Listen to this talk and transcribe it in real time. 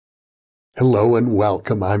Hello and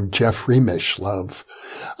welcome. I'm Jeffrey Mishlove.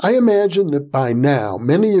 I imagine that by now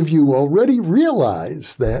many of you already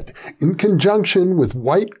realize that in conjunction with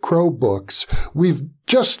White Crow Books, we've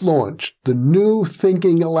just launched the new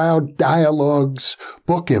Thinking Aloud Dialogues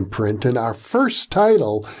book imprint, and our first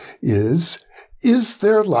title is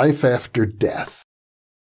There Life After Death?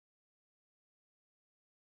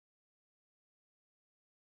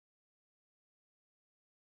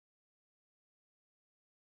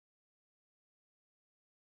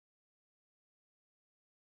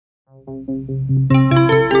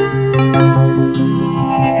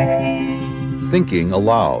 Thinking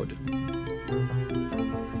Aloud.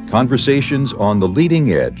 Conversations on the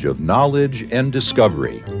leading edge of knowledge and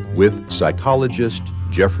discovery with psychologist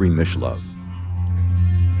Jeffrey Mishlove.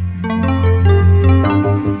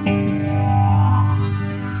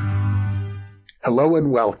 Hello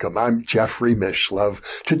and welcome. I'm Jeffrey Mishlove.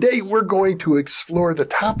 Today we're going to explore the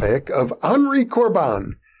topic of Henri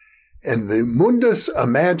Corbin and the Mundus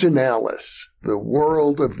Imaginalis, the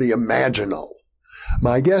world of the Imaginal.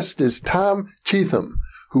 My guest is Tom Cheetham,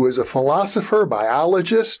 who is a philosopher,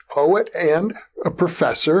 biologist, poet, and a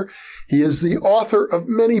professor. He is the author of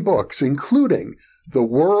many books, including The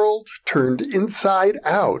World Turned Inside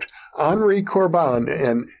Out, Henri Corbin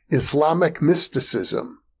and Islamic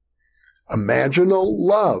Mysticism, Imaginal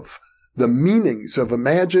Love, The Meanings of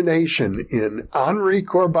Imagination in Henri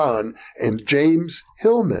Corbin and James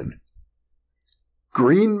Hillman,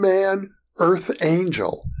 Green Man, Earth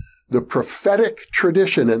Angel, The Prophetic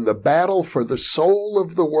Tradition and the Battle for the Soul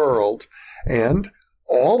of the World, and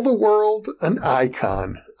All the World an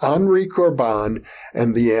Icon, Henri Corbin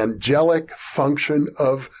and the Angelic Function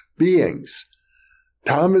of Beings.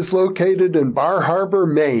 Tom is located in Bar Harbor,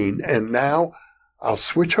 Maine, and now I'll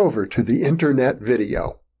switch over to the internet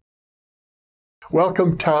video.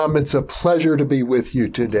 Welcome, Tom. It's a pleasure to be with you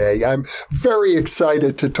today. I'm very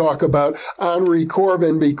excited to talk about Henri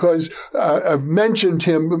Corbin because I've mentioned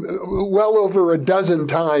him well over a dozen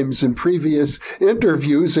times in previous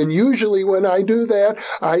interviews, and usually when I do that,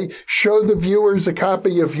 I show the viewers a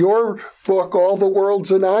copy of your book, All the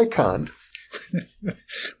World's an Icon.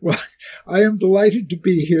 Well, I am delighted to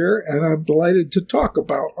be here, and I'm delighted to talk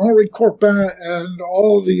about Henri Corbin and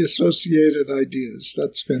all the associated ideas.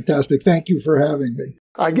 That's fantastic. Thank you for having me.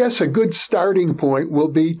 I guess a good starting point will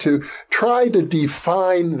be to try to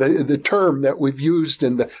define the term that we've used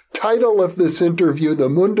in the title of this interview, the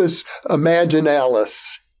Mundus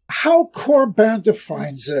Imaginalis. How Corbin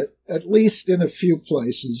defines it, at least in a few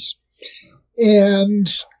places.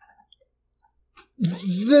 And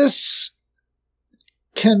this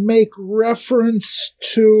can make reference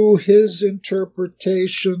to his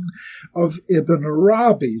interpretation of Ibn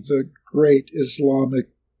Arabi, the great Islamic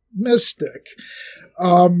mystic.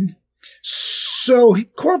 So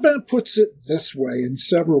Corbin puts it this way in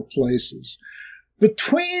several places.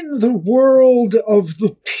 Between the world of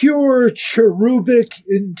the pure cherubic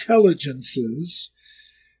intelligences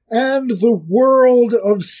and the world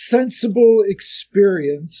of sensible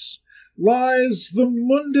experience lies the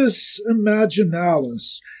Mundus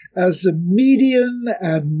Imaginalis as a median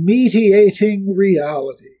and mediating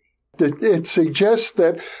reality. It suggests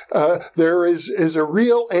that there is a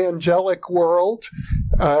real angelic world,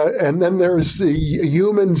 and then there's the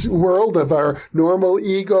human world of our normal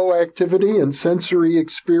ego activity and sensory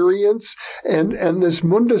experience, and this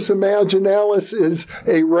Mundus Imaginalis is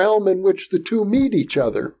a realm in which the two meet each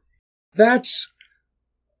other. That's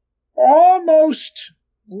almost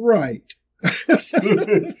right.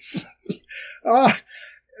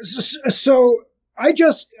 So I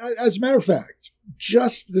just, as a matter of fact,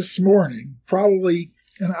 just this morning, probably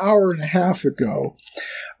an hour and a half ago,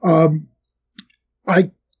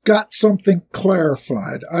 I got something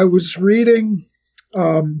clarified. I was reading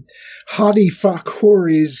Hadi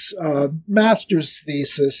Fakhuri's master's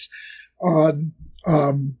thesis on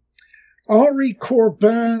Henri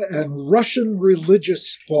Corbin and Russian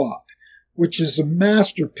religious thought, which is a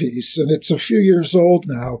masterpiece, and it's a few years old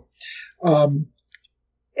now.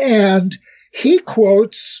 And he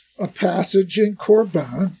quotes a passage in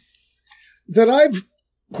Corbin that I've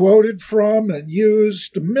quoted from and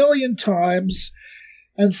used a million times,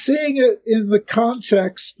 and seeing it in the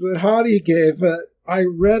context that Hadi gave it, I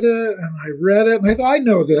read it, and I thought, I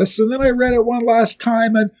know this, and then I read it one last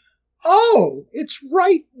time, and oh, it's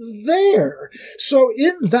right there. So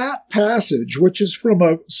in that passage, which is from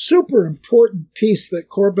a super important piece that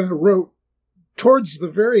Corbin wrote towards the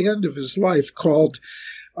very end of his life called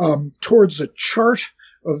Towards a Chart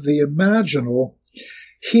of the Imaginal,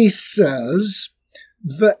 he says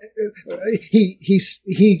that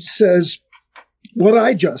he says what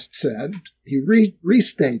I just said. he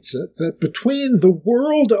restates it, that between the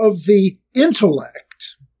world of the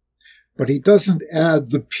intellect, but he doesn't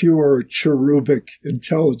add the pure cherubic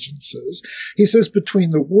intelligences. He says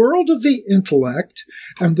between the world of the intellect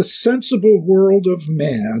and the sensible world of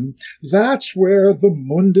man, that's where the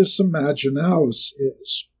Mundus Imaginalis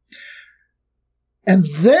is. And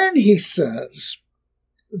then he says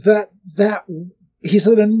that he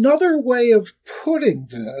said another way of putting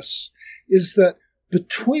this is that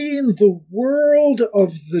between the world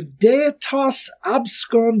of the Deitas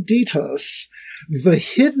Absconditas, the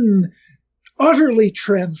hidden, utterly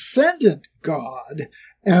transcendent God,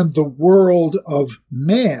 and the world of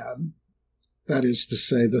man, that is to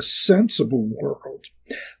say, the sensible world,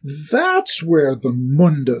 that's where the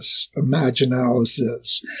Mundus Imaginalis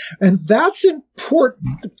is. And that's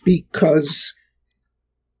important because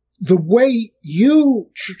the way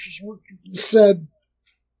you said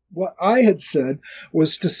what I had said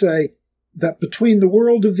was to say that between the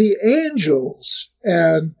world of the angels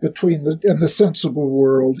and between the sensible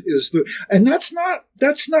world is and that's not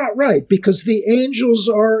right, because the angels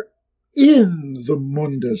are in the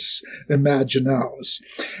Mundus Imaginalis.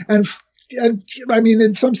 And I mean,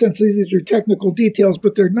 in some sense, these are technical details,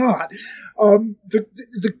 but they're not.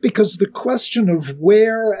 Because the question of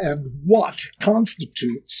where and what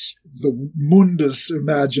constitutes the Mundus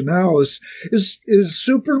Imaginalis is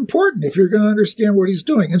super important if you're going to understand what he's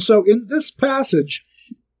doing. And so in this passage,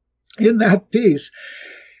 in that piece,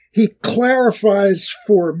 he clarifies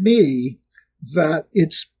for me that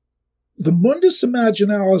the Mundus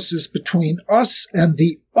Imaginalis is between us and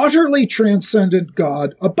the utterly transcendent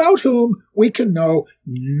God, about whom we can know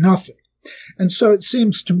nothing. And so it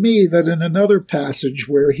seems to me that in another passage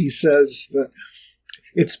where he says that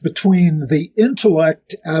it's between the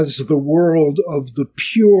intellect as the world of the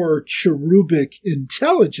pure cherubic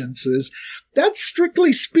intelligences, that's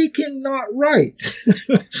strictly speaking not right.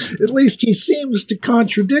 At least he seems to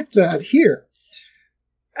contradict that here.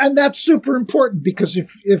 And that's super important, because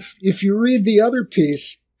if you read the other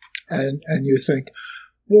piece and you think,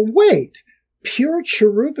 well, wait, pure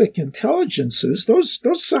cherubic intelligences, those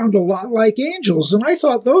sound a lot like angels, and I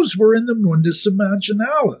thought those were in the Mundus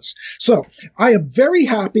Imaginalis. So I am very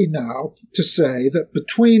happy now to say that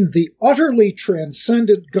between the utterly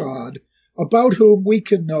transcendent God, about whom we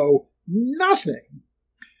can know nothing,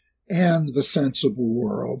 and the sensible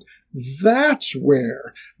world, that's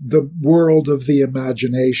where the world of the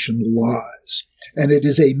imagination lies. And it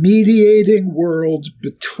is a mediating world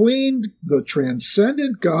between the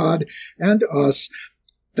transcendent God and us.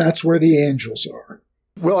 That's where the angels are.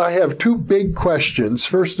 Well, I have two big questions.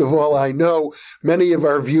 First of all, I know many of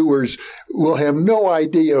our viewers will have no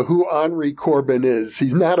idea who Henri Corbin is.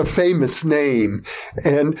 He's not a famous name.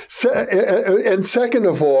 And second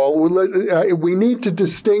of all, we need to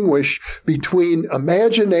distinguish between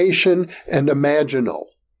imagination and imaginal.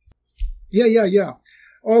 Yeah.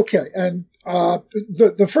 Okay, and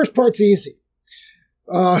the first part's easy.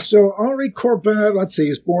 So Henri Corbin, let's see, he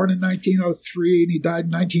was born in 1903 and he died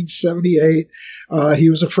in 1978. He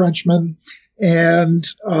was a Frenchman and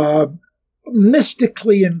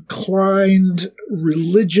mystically inclined,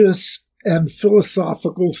 religious and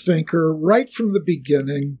philosophical thinker right from the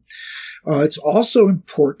beginning. It's also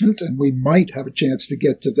important, and we might have a chance to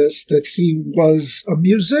get to this, that he was a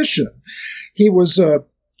musician. He was a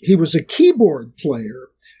keyboard player,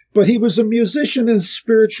 but he was a musician in a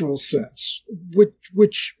spiritual sense,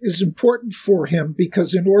 which is important for him,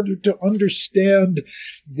 because in order to understand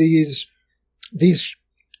these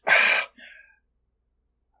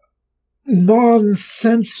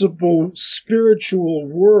nonsensible spiritual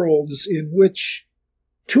worlds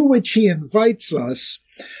to which he invites us,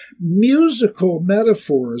 musical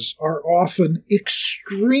metaphors are often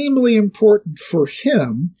extremely important for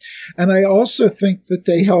him, and I also think that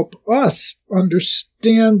they help us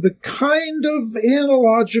understand the kind of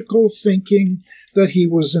analogical thinking that he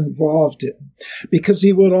was involved in, because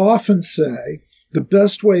he would often say the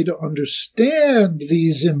best way to understand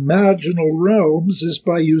these imaginal realms is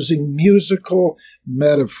by using musical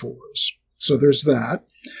metaphors. So there's that.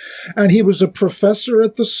 And he was a professor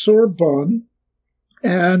at the Sorbonne,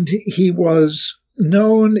 and he was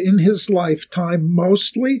known in his lifetime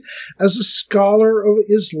mostly as a scholar of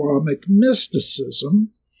Islamic mysticism.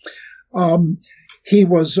 He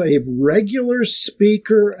was a regular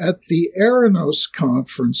speaker at the Eranos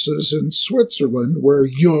conferences in Switzerland, where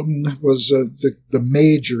Jung was the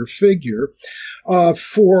major figure,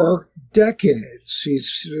 for decades.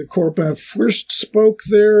 Corbin first spoke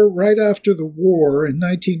there right after the war in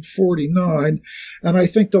 1949, and I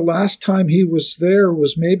think the last time he was there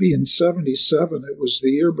was maybe in 1977. It was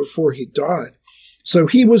the year before he died. So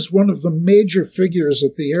he was one of the major figures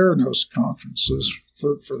at the Eranos conferences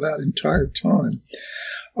for that entire time.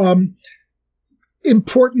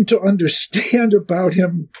 Important to understand about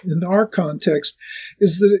him in our context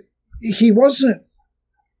is that he wasn't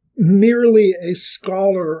merely a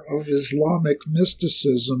scholar of Islamic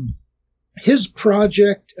mysticism. His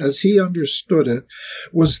project, as he understood it,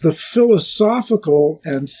 was the philosophical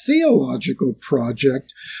and theological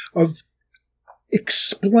project of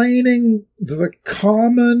explaining the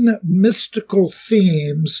common mystical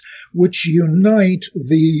themes which unite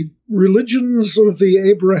the religions of the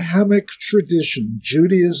Abrahamic tradition,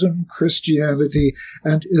 Judaism, Christianity,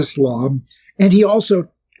 and Islam. And he also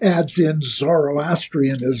adds in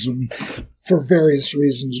Zoroastrianism for various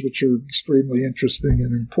reasons which are extremely interesting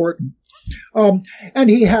and important. And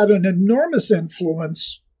he had an enormous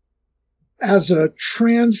influence as a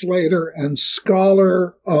translator and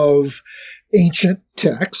scholar of ancient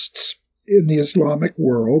texts in the Islamic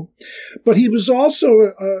world. But he was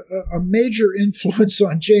also a major influence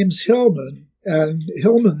on James Hillman and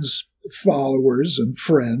Hillman's followers and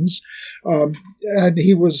friends. And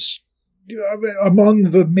he was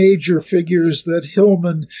among the major figures that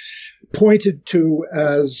Hillman pointed to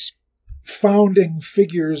as founding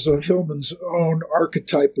figures of Hillman's own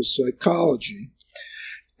archetypal psychology.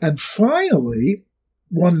 And finally,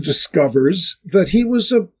 one discovers that he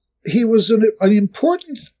was an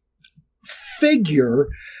important figure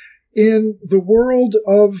in the world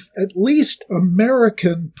of at least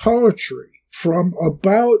American poetry from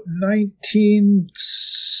about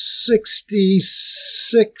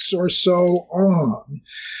 1966 or so on,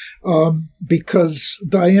 because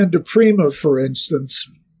Diane de Prima, for instance,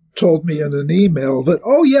 told me in an email that,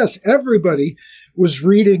 oh yes, everybody was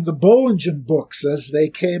reading the Bollingen books as they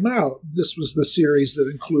came out. This was the series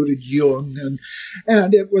that included Jung,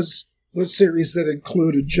 and it was the series that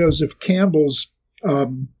included Joseph Campbell's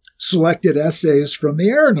selected essays from the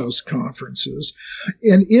Eranos conferences.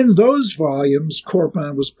 And in those volumes,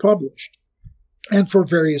 Corbin was published. And for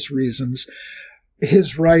various reasons,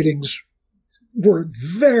 his writings were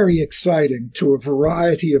very exciting to a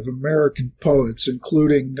variety of American poets,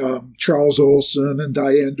 including Charles Olson and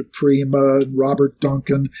Diane de Prima and Robert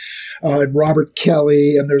Duncan and Robert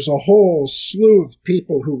Kelly. And there's a whole slew of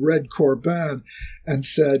people who read Corbin and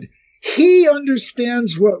said, he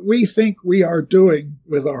understands what we think we are doing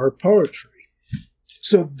with our poetry.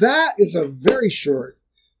 So that is a very short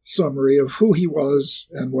summary of who he was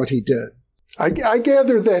and what he did. I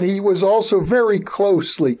gather that he was also very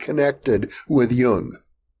closely connected with Jung.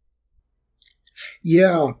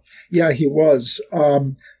 Yeah, he was.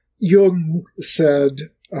 Jung said,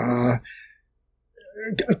 and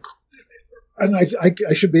I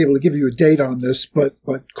should be able to give you a date on this, but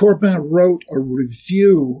Corbin wrote a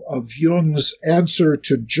review of Jung's answer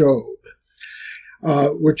to Job,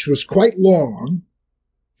 which was quite long,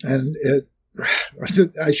 and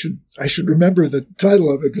I should remember the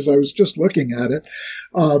title of it because I was just looking at it.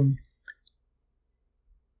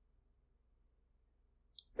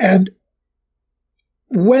 And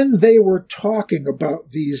when they were talking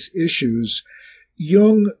about these issues,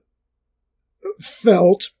 Jung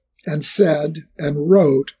felt and said and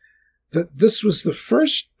wrote that this was the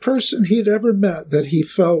first person he'd ever met that he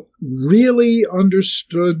felt really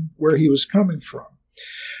understood where he was coming from.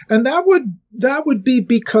 And that would be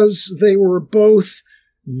because they were both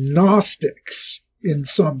Gnostics in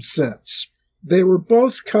some sense. They were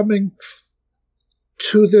both coming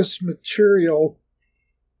to this material,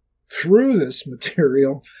 through this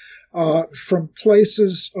material, from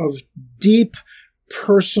places of deep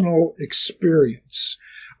personal experience,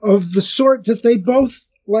 of the sort that they both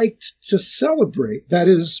liked to celebrate. That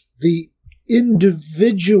is, the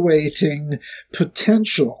individuating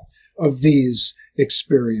potential of these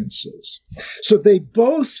experiences. So they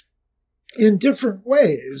both, in different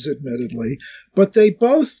ways, admittedly, but they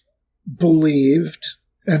both believed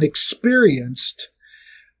and experienced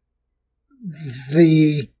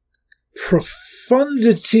the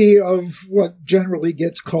profundity of what generally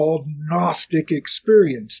gets called Gnostic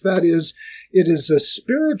experience. That is, it is a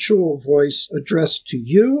spiritual voice addressed to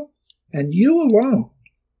you and you alone.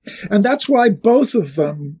 And that's why both of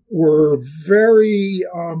them were very,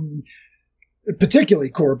 particularly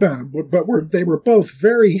Corbin, but they were both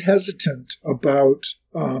very hesitant about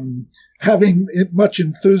having much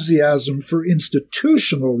enthusiasm for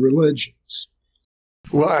institutional religions.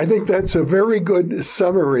 Well, I think that's a very good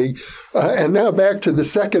summary. And now back to the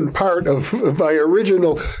second part of my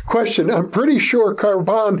original question. I'm pretty sure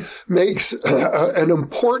Corbin makes an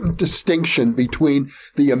important distinction between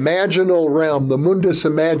the imaginal realm, the Mundus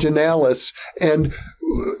Imaginalis, and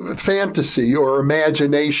fantasy or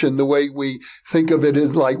imagination the way we think of it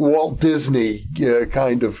as like Walt Disney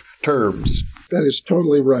kind of terms. That is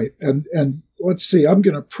totally right. And let's see, I'm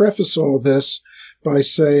going to preface all this by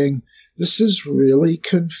saying this is really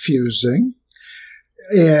confusing.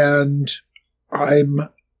 And I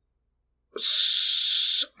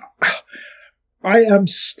am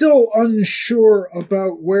still unsure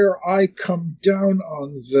about where I come down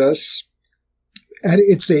on this. And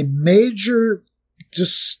it's a major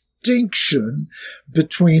distinction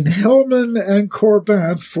between Hillman and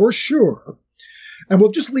Corbin, for sure. And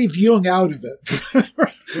we'll just leave Jung out of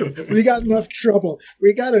it. We got enough trouble.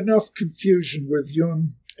 We got enough confusion with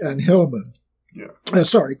Jung and Hillman. Yeah.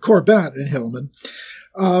 Corbin and Hillman.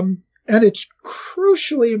 And it's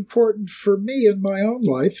crucially important for me in my own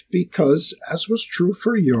life because, as was true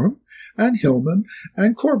for Jung and Hillman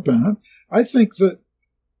and Corbin, I think that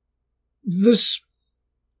this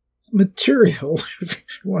material, if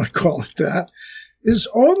you want to call it that, is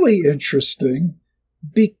only interesting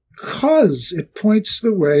because it points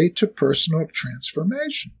the way to personal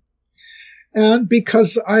transformation. And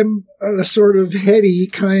because I'm a sort of heady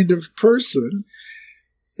kind of person,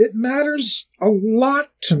 it matters a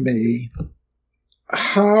lot to me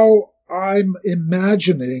how I'm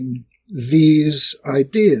imagining these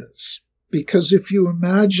ideas. Because if you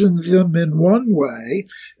imagine them in one way,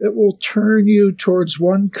 it will turn you towards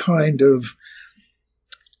one kind of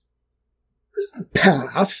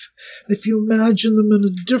path. If you imagine them in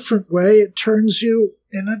a different way, it turns you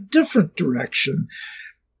in a different direction.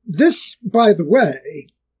 This, by the way,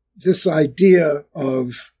 this idea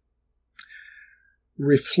of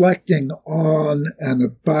reflecting on and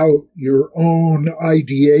about your own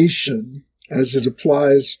ideation as it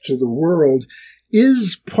applies to the world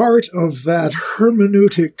is part of that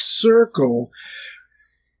hermeneutic circle,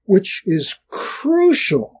 which is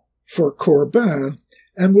crucial for Corbin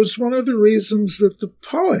and was one of the reasons that the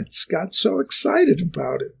poets got so excited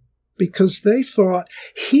about it, because they thought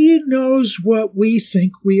he knows what we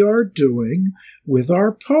think we are doing with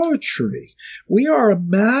our poetry. We are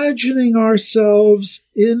imagining ourselves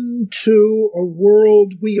into a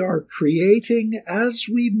world we are creating as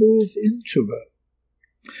we move into it.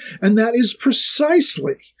 And that is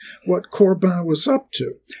precisely what Corbin was up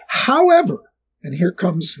to. However, and here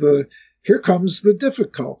comes the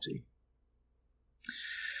difficulty.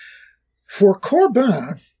 For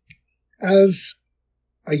Corbin, as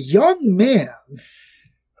a young man,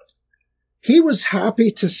 he was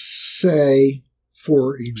happy to say,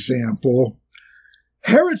 for example,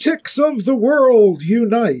 "Heretics of the world,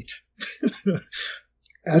 unite."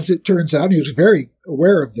 As it turns out, he was very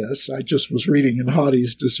aware of this. I just was reading in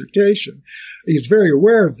Hadi's dissertation. He's very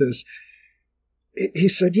aware of this. He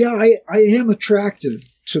said, yeah, I am attracted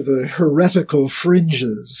to the heretical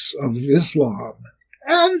fringes of Islam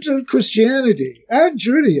and Christianity and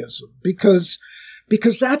Judaism because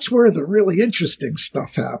that's where the really interesting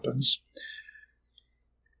stuff happens.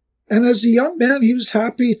 And as a young man, he was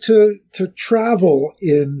happy to travel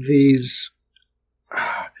in these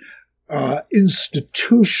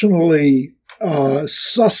institutionally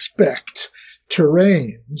suspect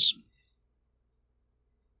terrains.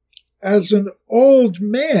 As an old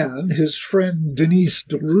man, his friend Denis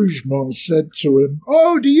de Rougemont said to him,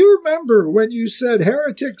 "Oh, do you remember when you said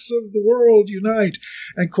 'heretics of the world unite'?"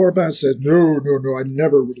 And Corbin said, No, I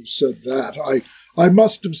never would have said that. I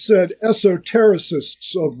must have said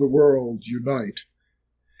 'esotericists of the world unite.'"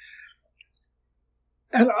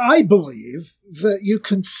 And I believe that you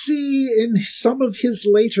can see in some of his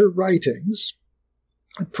later writings,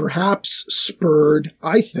 perhaps spurred,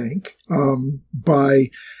 I think, by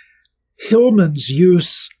Hillman's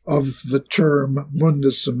use of the term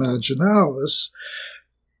Mundus Imaginalis,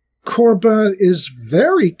 Corbin is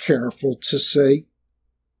very careful to say,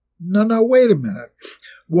 no, wait a minute.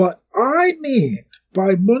 What I mean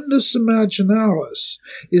by Mundus Imaginalis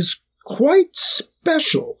is quite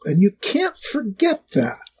special, and you can't forget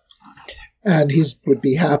that. And he would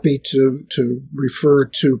be happy to refer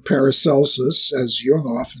to Paracelsus, as Jung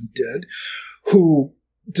often did, who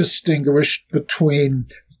distinguished between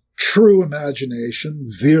true imagination,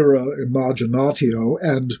 vera imaginatio,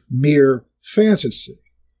 and mere fantasy.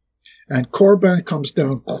 And Corbin comes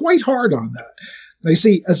down quite hard on that. They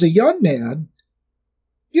see, as a young man,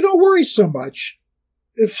 you don't worry so much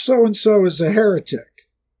if so-and-so is a heretic.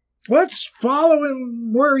 Let's follow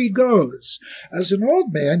him where he goes. As an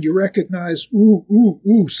old man, you recognize,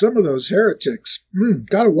 some of those heretics,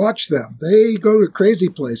 got to watch them. They go to crazy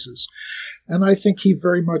places. And I think he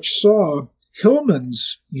very much saw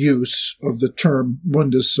Hillman's use of the term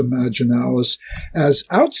Mundus Imaginalis as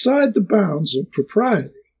outside the bounds of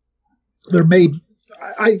propriety.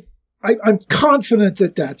 I'm confident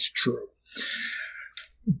that that's true.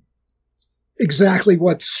 Exactly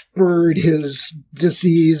what spurred his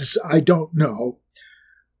disease, I don't know.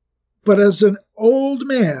 But as an old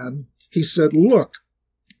man, he said, look,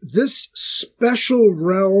 this special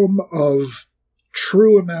realm of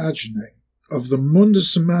true imagining, of the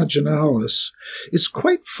Mundus Imaginalis, is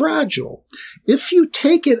quite fragile. If you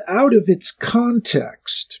take it out of its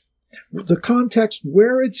context, the context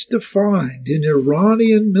where it's defined in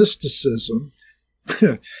Iranian mysticism,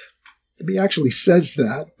 he actually says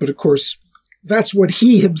that, but of course, that's what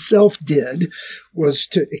he himself did, was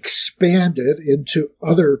to expand it into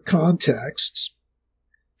other contexts.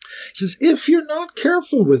 He says, if you're not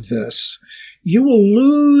careful with this, you will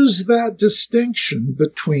lose that distinction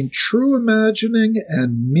between true imagining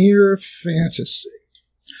and mere fantasy.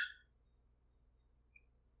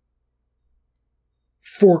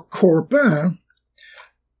 For Corbin,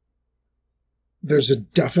 there's a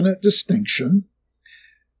definite distinction.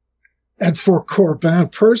 And for Corbin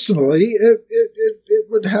personally, it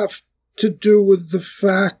would have to do with the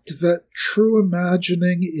fact that true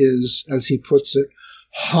imagining is, as he puts it,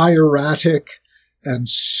 hieratic and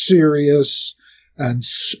serious and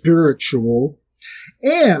spiritual.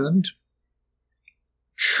 And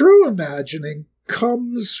true imagining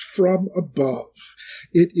comes from above.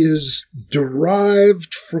 It is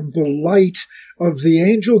derived from the light of the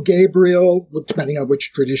angel Gabriel, depending on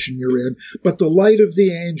which tradition you're in, but the light of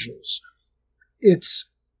the angels. It's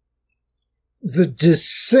the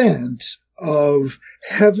descent of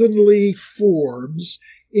heavenly forms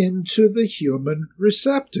into the human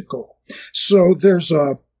receptacle. So there's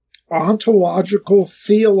a ontological,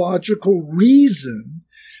 theological reason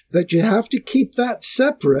that you have to keep that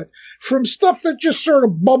separate from stuff that just sort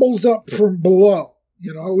of bubbles up from below,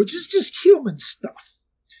 which is just human stuff.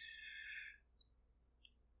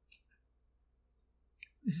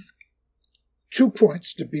 Two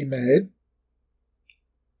points to be made.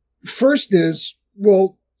 First is,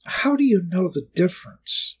 well, how do you know the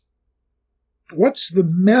difference? What's the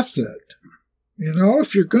method?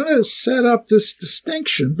 If you're going to set up this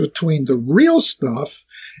distinction between the real stuff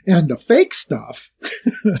and the fake stuff,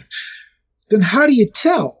 then how do you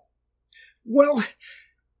tell? Well,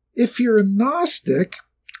 if you're a Gnostic,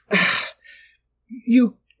 I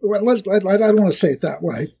don't want to say it that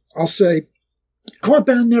way. I'll say,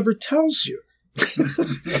 Corbin never tells you.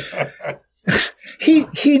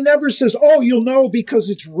 He never says, oh, you'll know because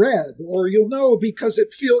it's red, or you'll know because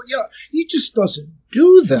it feels, he just doesn't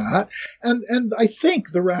do that. And I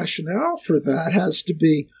think the rationale for that has to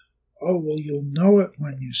be, oh, well, you'll know it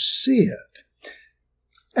when you see it.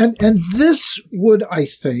 And this would, I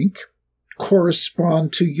think,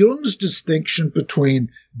 correspond to Jung's distinction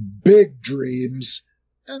between big dreams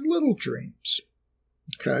and little dreams.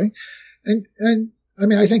 Okay? And I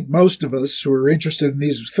mean, I think most of us who are interested in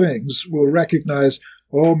these things will recognize,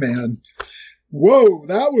 oh man, whoa,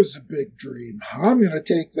 that was a big dream. I'm going to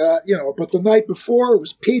take that, but the night before it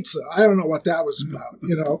was pizza. I don't know what that was about,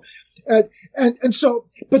 And so,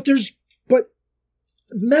 but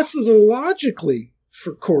methodologically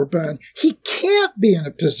for Corbin, he can't be in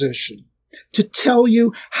a position to tell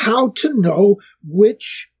you how to know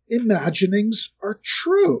which imaginings are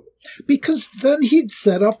true, because then he'd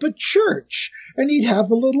set up a church and he'd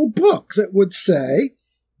have a little book that would say,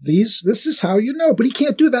 this is how you know. But he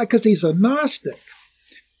can't do that because he's a Gnostic.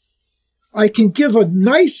 I can give a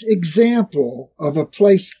nice example of a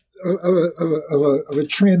place, of a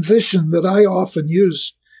transition that I often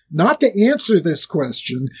use, not to answer this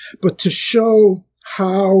question, but to show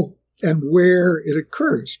how and where it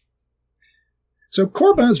occurs. So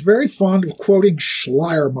Corbin is very fond of quoting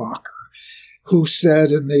Schleiermacher, who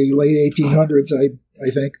said in the late 1800s, I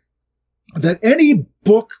think, that any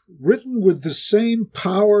book written with the same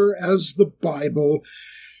power as the Bible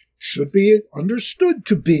should be understood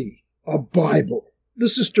to be a Bible.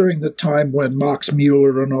 This is during the time when Max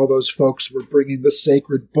Muller and all those folks were bringing the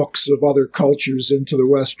sacred books of other cultures into the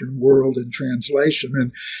Western world in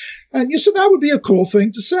translation. And you said that would be a cool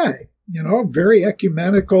thing to say. Very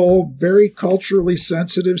ecumenical, very culturally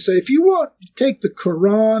sensitive. Say, if you want to take the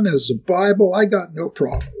Quran as a Bible, I got no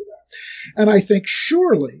problem with that. And I think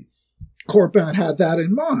surely Corbin had that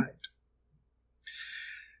in mind.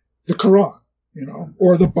 The Quran,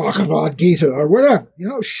 or the Bhagavad Gita or whatever,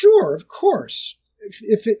 sure, of course.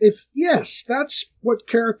 If yes, that's what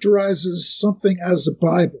characterizes something as a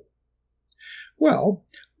Bible. Well,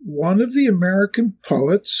 one of the American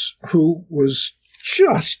poets who was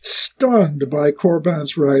just stunned by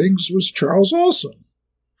Corbin's writings was Charles Olson.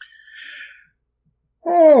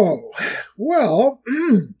 Oh, well,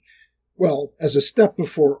 as a step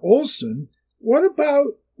before Olson, what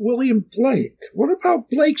about William Blake? What about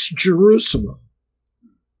Blake's Jerusalem?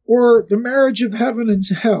 Or the marriage of heaven and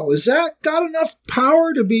hell? Is that got enough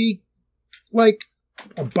power to be like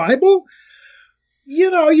a Bible?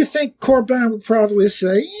 You think Corbin would probably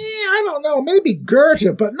say, I don't know, maybe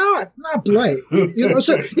Goethe, but not Blake.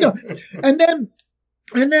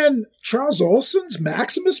 And then Charles Olson's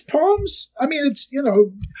Maximus poems. I mean, it's,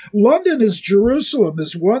 London is Jerusalem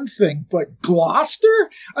is one thing, but Gloucester?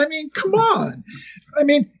 I mean, come on. I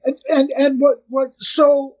mean, and what,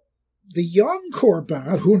 so the young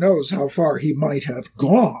Corbin, who knows how far he might have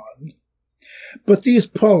gone, but these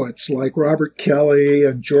poets like Robert Kelly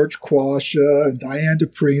and George Quasha and Diane de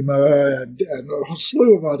Prima and a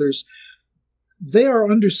slew of others, they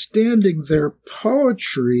are understanding their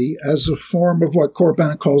poetry as a form of what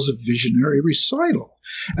Corbin calls a visionary recital.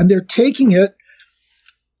 And they're taking it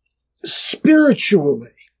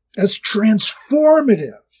spiritually, as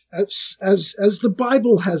transformative, as the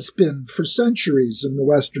Bible has been for centuries in the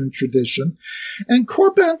Western tradition. And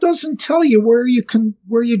Corbin doesn't tell you where you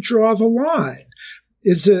draw the line.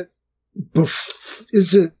 Is it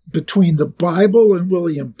between the Bible and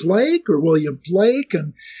William Blake, or William Blake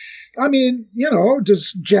and, I mean,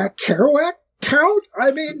 does Jack Kerouac count?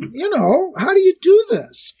 I mean, how do you do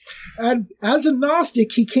this? And as a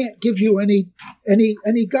Gnostic, he can't give you any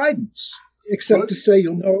guidance except to say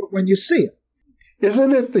you'll know it when you see it.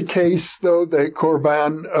 Isn't it the case, though, that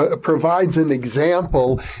Corbin provides an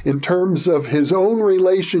example in terms of his own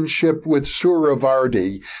relationship with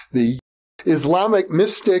Suravardi, the Islamic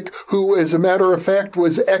mystic who, as a matter of fact,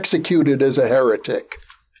 was executed as a heretic?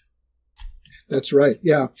 That's right,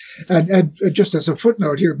 yeah. And just as a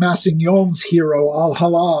footnote here, Massignon's hero,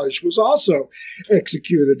 Al-Hallaj, was also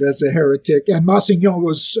executed as a heretic, and Massignon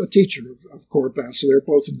was a teacher of Corbin, so they're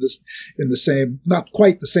both in the same, not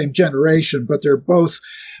quite the same generation, but they're both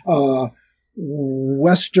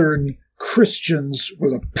Western Christians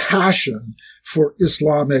with a passion for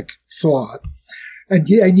Islamic thought. And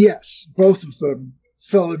yes, both of them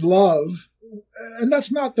fell in love, and that's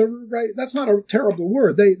not a terrible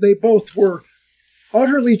word. They both were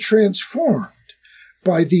utterly transformed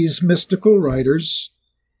by these mystical writers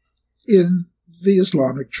in the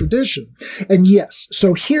Islamic tradition. And yes,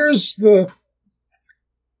 so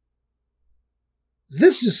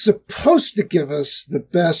this is supposed to give us the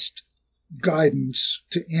best guidance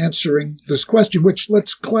to answering this question, which,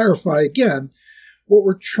 let's clarify again, what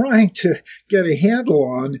we're trying to get a handle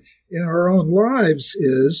on in our own lives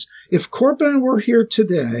is, if Corbin were here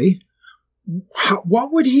today,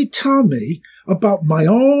 what would he tell me about my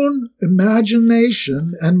own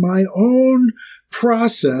imagination and my own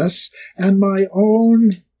process and my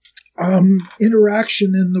own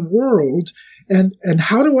interaction in the world? And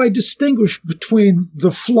how do I distinguish between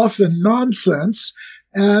the fluff and nonsense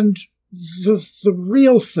and the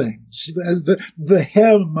real things, the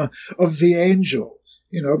hem of the angel?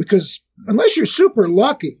 Because unless you're super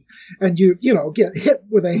lucky and you get hit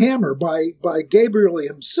with a hammer by Gabriel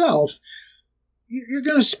himself, you're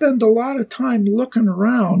going to spend a lot of time looking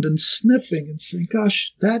around and sniffing and saying,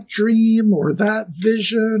 gosh, that dream or that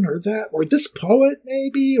vision or this poet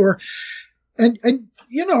maybe, and at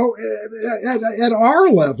our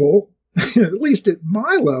level, at least at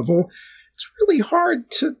my level, it's really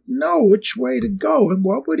hard to know which way to go. And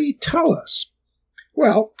what would he tell us?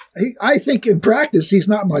 Well, I think in practice he's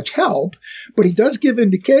not much help, but he does give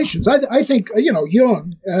indications. I think,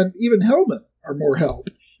 Jung and even Hillman are more help.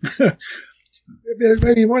 I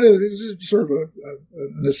mean, this is sort of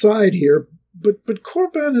an aside here, but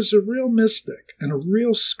Corbin is a real mystic and a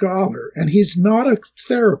real scholar, and he's not a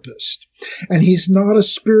therapist, and he's not a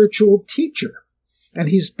spiritual teacher, and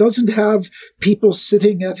he doesn't have people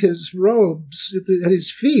sitting at his robes, at his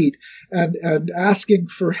feet, and asking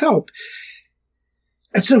for help.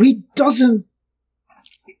 And so he doesn't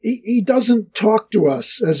talk to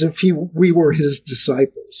us as if we were his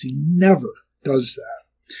disciples. He never does that.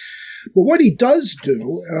 But what he does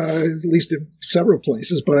do, at least in several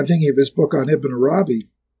places, but I'm thinking of his book on Ibn Arabi,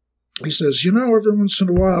 he says, every once in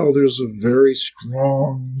a while there's a very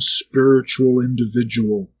strong spiritual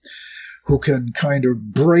individual who can kind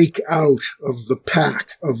of break out of the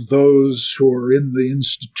pack of those who are in the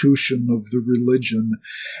institution of the religion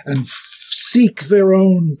and seek their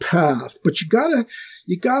own path. But you gotta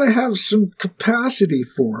have some capacity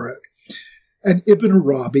for it. And Ibn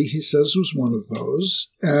Arabi, he says, was one of those.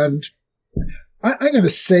 And I'm going to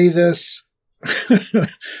say this,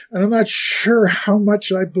 and I'm not sure how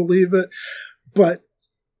much I believe it, but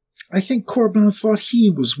I think Corbin thought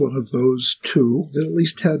he was one of those too, that at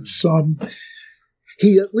least had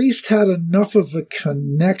he at least had enough of a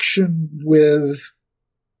connection with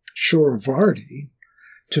Shoravarti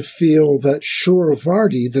to feel that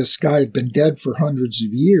Shoravarti, this guy had been dead for hundreds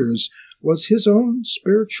of years, was his own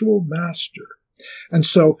spiritual master. And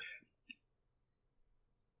so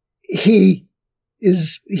he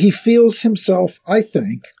feels himself, I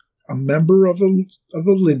think, a member of a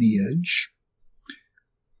lineage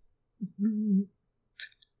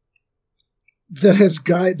that has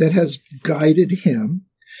guided him.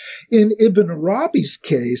 In Ibn Arabi's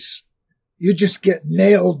case, you just get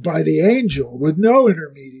nailed by the angel with no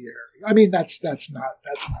intermediary. I mean, that's not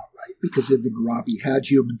right, because Ibn Arabi had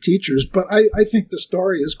human teachers. But I think the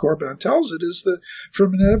story, as Corbin tells it, is that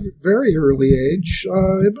from a very early age,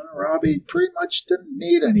 Ibn Arabi pretty much didn't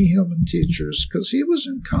need any human teachers, because he was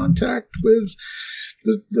in contact with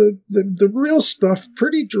the real stuff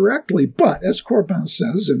pretty directly. But as Corbin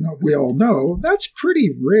says, and we all know, that's pretty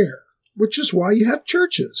rare, which is why you have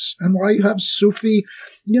churches and why you have Sufi,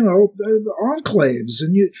 enclaves,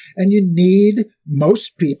 and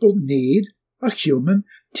most people need a human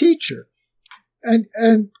teacher.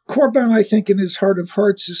 And Corbin, I think, in his heart of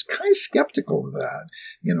hearts, is kind of skeptical of that,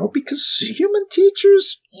 because human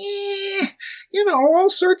teachers, all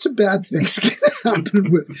sorts of bad things can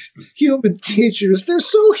happen with human teachers. They're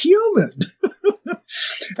so human.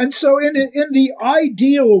 And so in the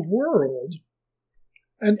ideal world,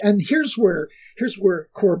 and here's where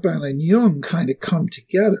Corbin and Jung kind of come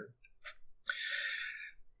together.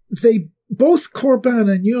 Both Corbin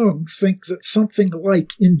and Jung think that something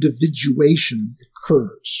like individuation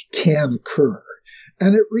can occur.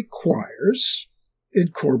 And it requires,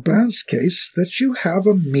 in Corbin's case, that you have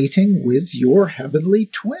a meeting with your heavenly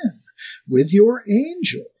twin, with your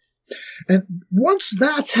angel. And once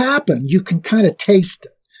that's happened, you can kind of taste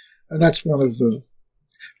it. And that's one of the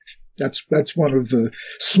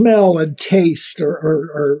smell and taste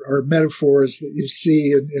or metaphors that you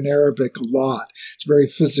see in Arabic a lot. It's very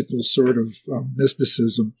physical sort of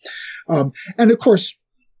mysticism. And of course,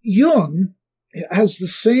 Jung has the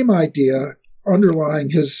same idea underlying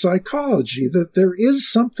his psychology, that there is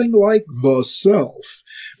something like the self,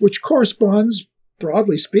 which corresponds,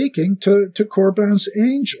 broadly speaking, to Corbin's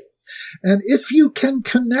angel. And if you can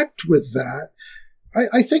connect with that,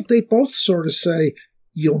 I think they both sort of say,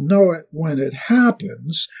 you'll know it when it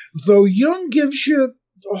happens, though Jung gives you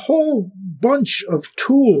a whole bunch of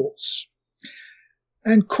tools.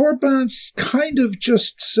 And Corbin kind of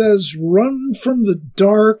just says, run from the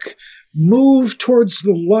dark, move towards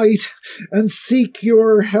the light, and seek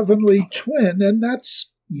your heavenly twin. And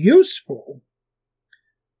that's useful,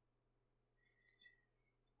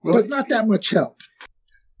 but not that much help.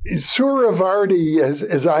 Suhrawardi,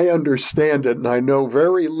 as I understand it, and I know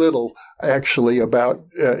very little actually about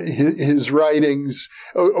his writings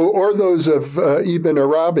or those of Ibn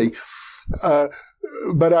Arabi,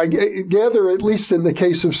 but I gather, at least in the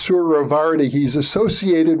case of Suhrawardi, he's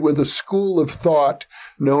associated with a school of thought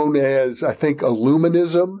known as, I think,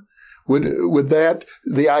 Illuminism. Would that,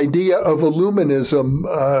 the idea of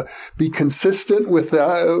Illuminism, be consistent with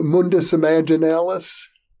Mundus Imaginalis?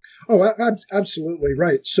 Oh, absolutely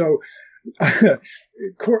right. So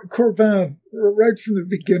Corbin, right from the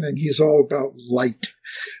beginning, he's all about light.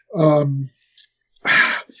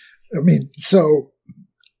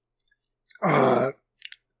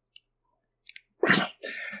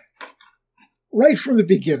 Right from the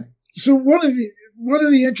beginning. So one of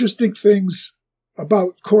the interesting things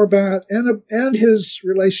about Corbin and his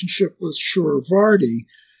relationship with Suhrawardi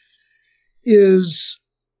is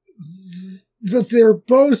that they're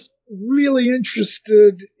both really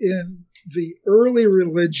interested in the early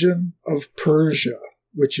religion of Persia,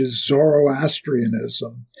 which is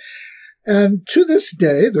Zoroastrianism. And to this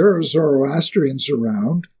day, there are Zoroastrians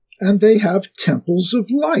around, and they have temples of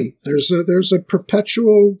light. There's a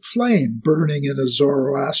perpetual flame burning in a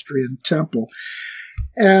Zoroastrian temple.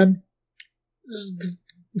 And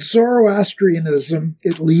Zoroastrianism,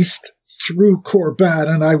 at least through Corbin,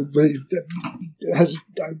 and I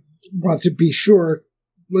want to be sure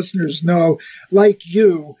listeners know, like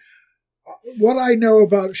you, what I know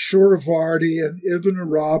about Suhrawardi and Ibn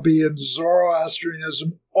Arabi and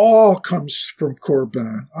Zoroastrianism all comes from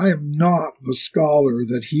Corbin. I am not the scholar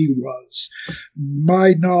that he was.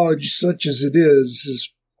 My knowledge, such as it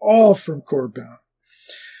is all from Corbin.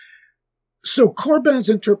 So Corbin's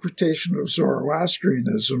interpretation of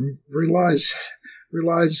Zoroastrianism relies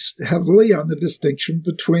heavily on the distinction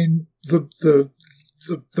between the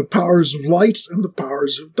powers of light and the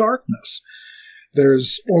powers of darkness.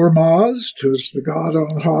 There's Ormazd, who's the god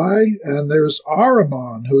on high, and there's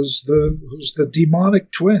Ahriman, who's the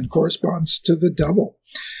demonic twin, corresponds to the devil.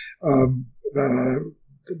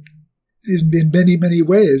 in many, many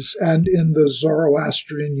ways. And in the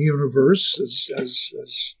Zoroastrian universe, as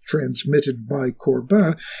transmitted by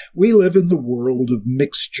Corbin, we live in the world of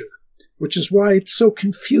mixture, which is why it's so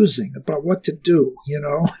confusing about what to do,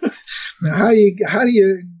 Now, how do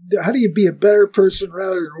you be a better person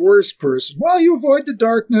rather than a worse person? Well, you avoid the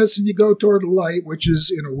darkness and you go toward the light, which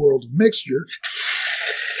is in a world of mixture,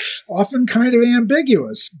 often kind of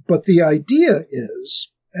ambiguous. But the idea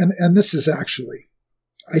is, and this is actually,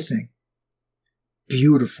 I think,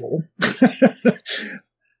 beautiful.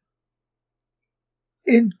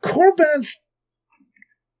 In Corbin's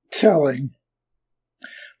telling,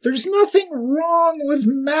 there's nothing wrong with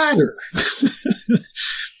matter.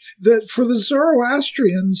 That for the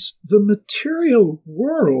Zoroastrians, the material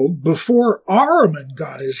world, before Ahriman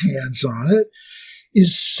got his hands on it,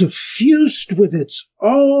 is suffused with its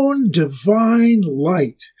own divine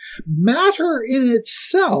light. Matter in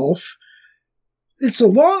itself, it's a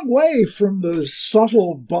long way from the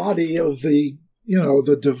subtle body of the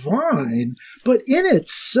divine, but in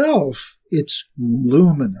itself, it's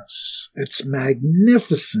luminous. It's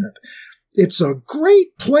magnificent. It's a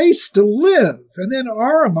great place to live. And then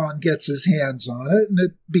Ahriman gets his hands on it, and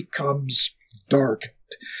it becomes darkened.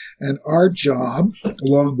 And our job,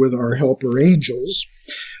 along with our helper angels,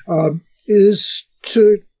 is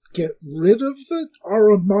to get rid of the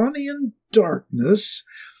Ahrimanian darkness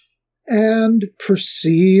and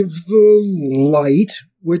perceive the light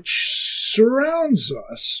which surrounds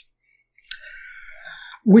us,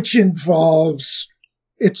 which involves,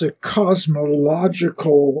 it's a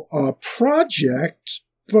cosmological project,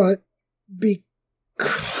 but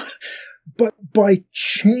by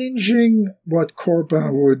changing what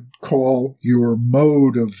Corbin would call your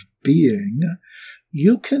mode of being,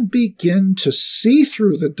 you can begin to see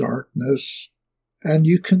through the darkness and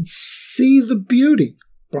you can see the beauty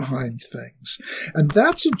behind things. And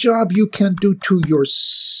that's a job you can do to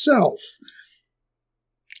yourself.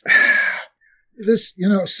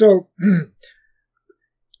 So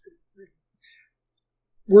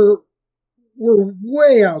we're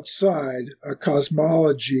way outside a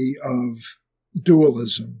cosmology of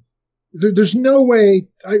dualism. There's no way,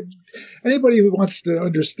 anybody who wants to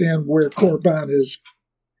understand where Corbin is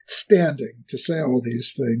standing to say all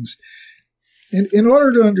these things, in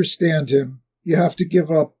order to understand him, you have to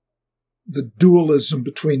give up the dualism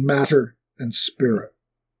between matter and spirit.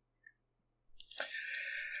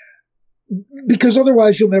 Because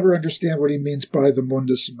otherwise you'll never understand what he means by the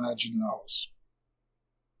Mundus Imaginalis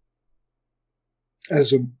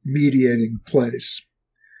as a mediating place.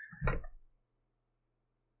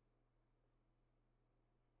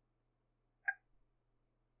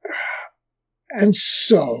 And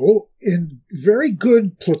so, in very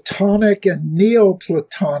good Platonic and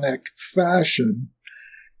Neoplatonic fashion,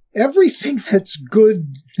 everything that's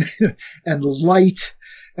good and light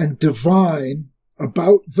and divine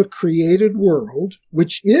about the created world,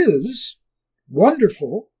 which is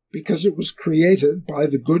wonderful because it was created by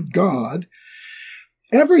the good God,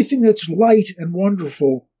 everything that's light and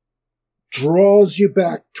wonderful draws you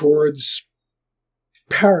back towards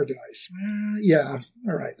paradise. Yeah,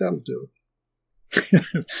 all right, that'll do.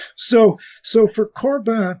 So for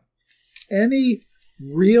Corbin, any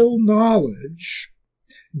real knowledge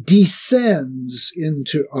descends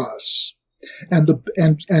into us, and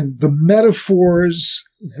the metaphors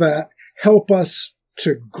that help us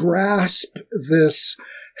to grasp this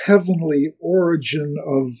heavenly origin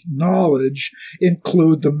of knowledge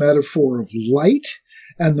include the metaphor of light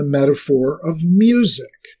and the metaphor of music.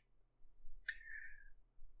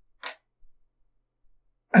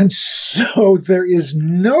 And so there is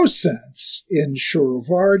no sense in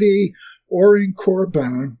Shuravarti or in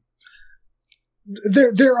Corbin.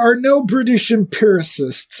 There are no British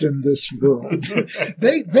empiricists in this world.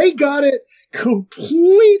 They got it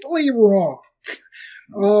completely wrong.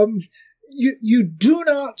 You do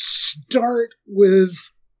not start with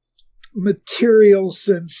material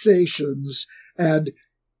sensations and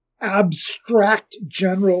abstract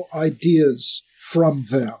general ideas from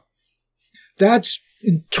them. That's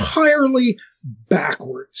entirely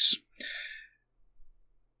backwards.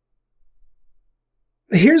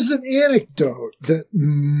 Here's an anecdote that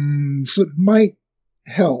might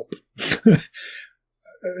help.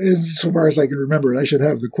 As far as I can remember it, I should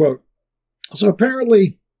have the quote. So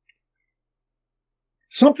apparently,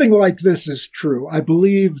 something like this is true. I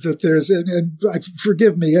believe that there's, and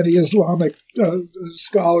forgive me, any Islamic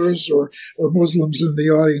scholars or Muslims in the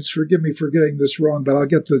audience, forgive me for getting this wrong, but I'll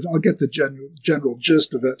get the general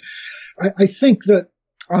gist of it. I think that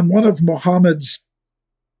on one of Muhammad's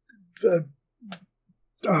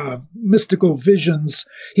mystical visions,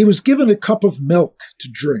 he was given a cup of milk to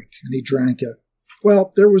drink, and he drank it.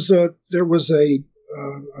 Well, there was an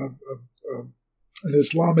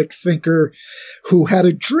Islamic thinker who had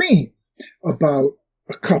a dream about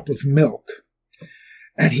a cup of milk,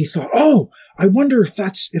 and he thought, "Oh, I wonder if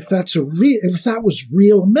that was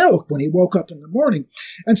real milk." When he woke up in the morning,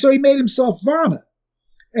 and so he made himself vomit,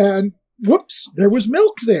 and whoops, there was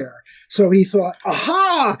milk there. So he thought,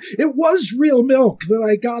 aha, it was real milk that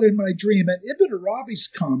I got in my dream. And Ibn Arabi's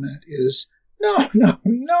comment is, no,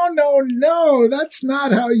 that's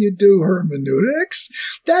not how you do hermeneutics.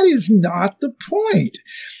 That is not the point.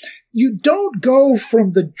 You don't go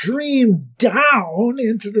from the dream down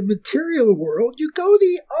into the material world. You go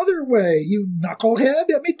the other way, you knucklehead.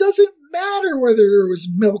 I mean, it doesn't matter whether there was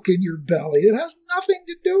milk in your belly. It has nothing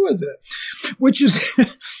to do with it, which is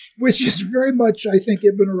very much, I think,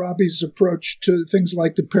 Ibn Arabi's approach to things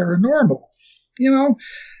like the paranormal. You know,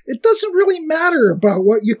 it doesn't really matter about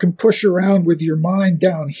what you can push around with your mind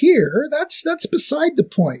down here. That's beside the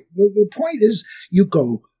point. The point is you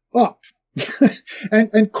go up.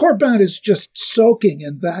 and Corbin is just soaking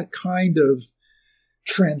in that kind of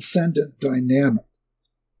transcendent dynamic.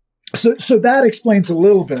 So that explains a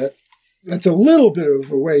little bit. That's a little bit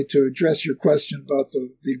of a way to address your question about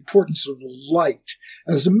the importance of light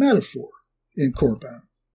as a metaphor in Corbin.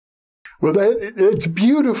 Well, it's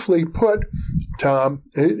beautifully put, Tom,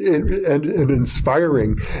 and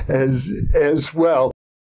inspiring as well.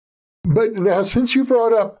 But now, since you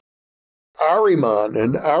brought up Ahriman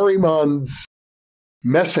and Ahriman's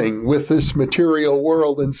messing with this material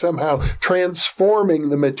world and somehow transforming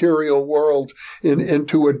the material world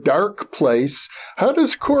into a dark place, how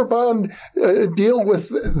does Corbin deal with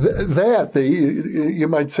that? You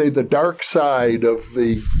might say the dark side of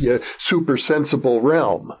the supersensible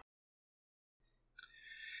realm.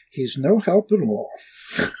 He's no help at all.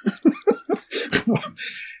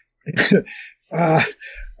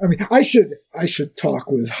 I mean, I should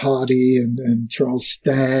talk with Hadi and Charles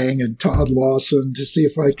Stang and Todd Lawson to see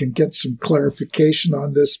if I can get some clarification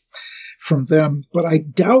on this from them. But I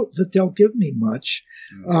doubt that they'll give me much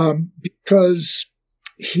because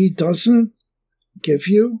he doesn't give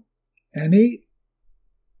you any.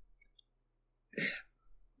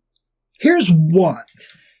 Here's one.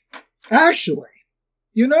 Actually,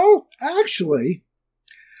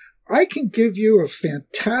 I can give you a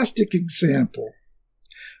fantastic example.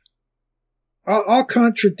 I'll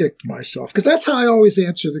contradict myself because that's how I always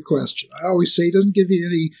answer the question. I always say he doesn't give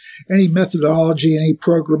you any methodology, any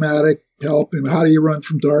programmatic help. And how do you run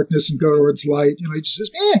from darkness and go towards light? He just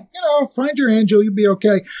says, find your angel, you'll be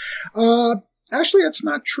okay. Actually, that's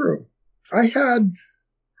not true. I've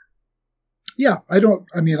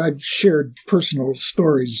shared personal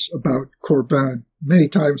stories about Corbin many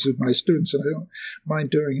times with my students, and I don't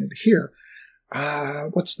mind doing it here.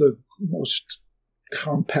 What's the most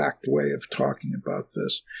compact way of talking about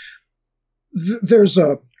this? There's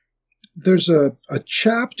a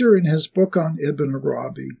chapter in his book on Ibn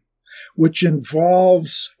Arabi which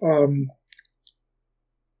involves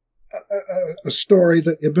a story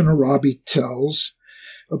that Ibn Arabi tells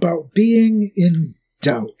about being in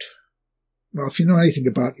doubt. Well, if you know anything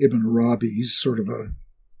about Ibn Arabi, he's sort of a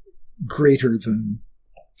greater than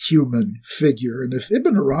human figure. And if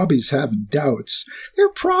Ibn Arabi's having doubts, they're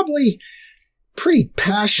probably pretty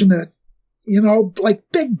passionate, like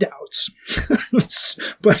big doubts.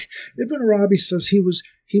 But Ibn Arabi says he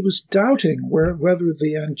was doubting whether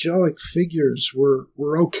the angelic figures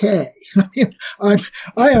were okay. I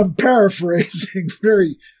am paraphrasing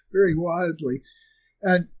very, very wildly.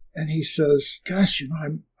 And he says, gosh,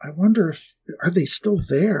 I wonder are they still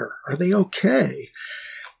there? Are they okay?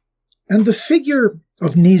 And the figure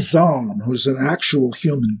of Nizam, who's an actual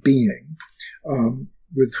human being,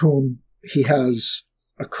 with whom he has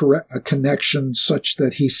a connection such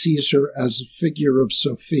that he sees her as a figure of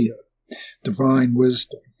Sophia, divine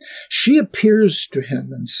wisdom. She appears to him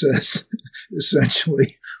and says,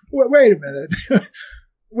 essentially, wait a minute.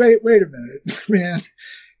 Wait a minute, man.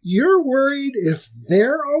 You're worried if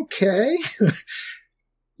they're okay?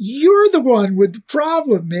 You're the one with the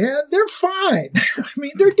problem, man. They're fine. I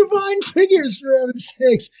mean, they're divine figures, for heaven's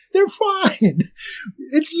sakes. They're fine.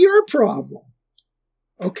 It's your problem.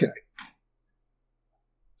 Okay.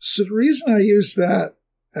 So the reason I use that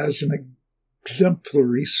as an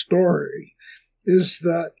exemplary story is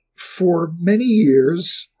that for many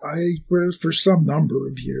years, for some number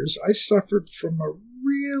of years, I suffered from a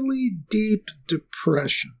really deep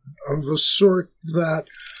depression of a sort that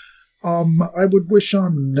I would wish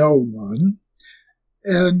on no one,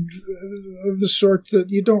 and of the sort that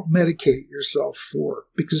you don't medicate yourself for,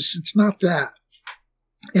 because it's not that.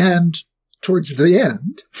 And towards the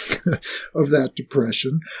end of that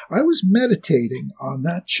depression, I was meditating on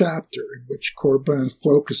that chapter in which Corbin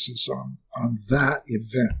focuses on that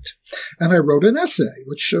event. And I wrote an essay,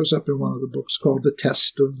 which shows up in one of the books, called The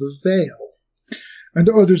Test of the Veil. And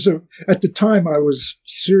at the time I was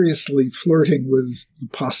seriously flirting with the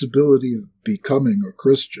possibility of becoming a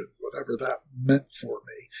Christian, whatever that meant for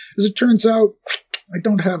me. As it turns out, I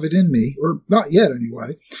don't have it in me, or not yet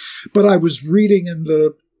anyway. But I was reading in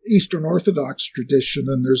the Eastern Orthodox tradition,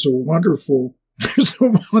 and there's a wonderful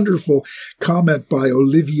comment by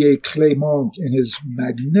Olivier Clément in his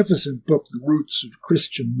magnificent book, The Roots of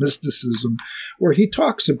Christian Mysticism, where he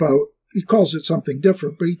talks about, he calls it something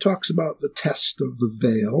different, but he talks about the test of the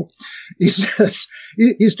veil. He says,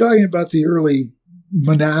 he's talking about the early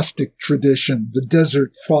monastic tradition, the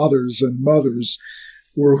desert fathers and mothers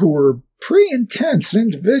who were pretty intense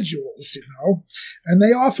individuals, and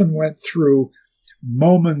they often went through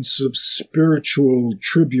moments of spiritual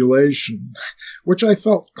tribulation, which I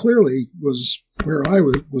felt clearly was where I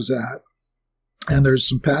was at. And there's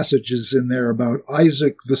some passages in there about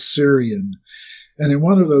Isaac the Syrian. And in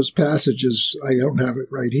one of those passages, I don't have it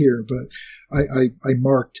right here, but I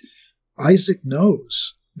marked, Isaac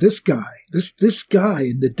knows this guy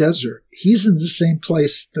in the desert, he's in the same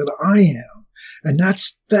place that I am. And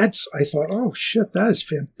that's, I thought, oh shit, that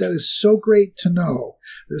is so great to know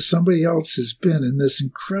that somebody else has been in this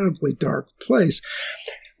incredibly dark place.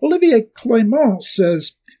 Olivier Clément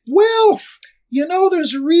says, well,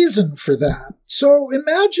 there's a reason for that. So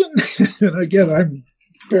imagine, and again, I'm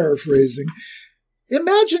paraphrasing,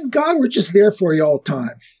 imagine God were just there for you all the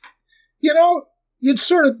time. You'd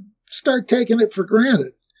sort of start taking it for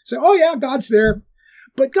granted. Say, oh yeah, God's there.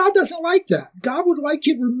 But God doesn't like that. God would like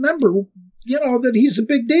you to remember, that he's a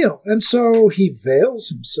big deal. And so he veils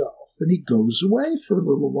himself and he goes away for a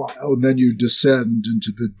little while. And then you descend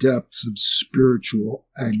into the depths of spiritual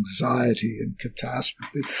anxiety and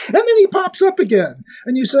catastrophe. And then he pops up again.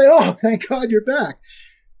 And you say, oh, thank God you're back.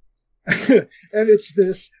 And it's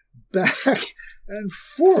this back and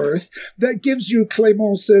forth that gives you,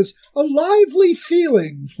 Clément says, a lively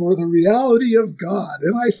feeling for the reality of God.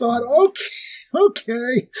 And I thought,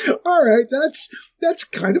 okay, all right, that's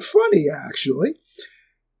kind of funny, actually.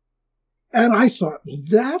 And I thought, well,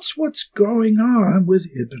 that's what's going on with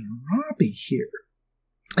Ibn Arabi here.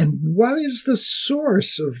 And what is the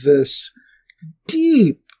source of this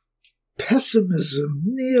deep pessimism,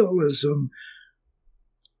 nihilism?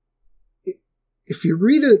 If you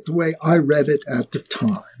read it the way I read it at the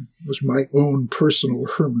time, it was my own personal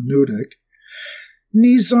hermeneutic,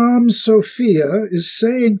 Nizam Sophia is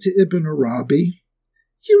saying to Ibn Arabi,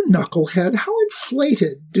 you knucklehead, how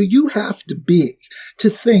inflated do you have to be to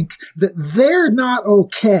think that they're not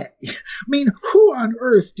okay? I mean, who on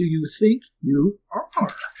earth do you think you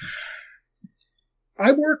are?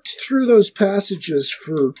 I worked through those passages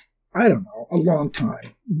for, I don't know, a long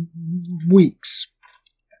time, weeks.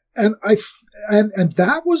 And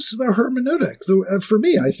that was the hermeneutic for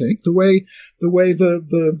me. I think the way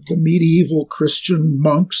the medieval Christian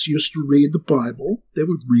monks used to read the Bible, they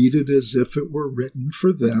would read it as if it were written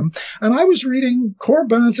for them. And I was reading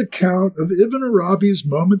Corbin's account of Ibn Arabi's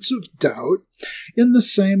moments of doubt in the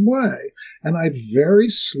same way, and I very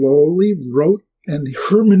slowly wrote and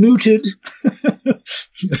hermeneuted.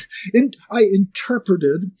 I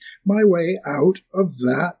interpreted my way out of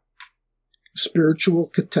that spiritual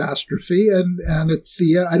catastrophe, and it's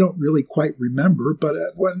I don't really quite remember, but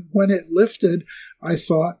when it lifted, I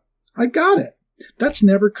thought, I got it. That's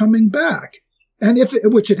never coming back, and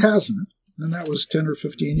which it hasn't, and that was 10 or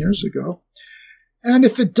 15 years ago. And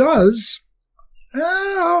if it does,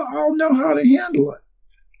 I'll know how to handle it.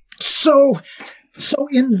 So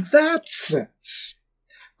in that sense,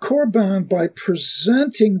 Corbin, by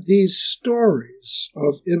presenting these stories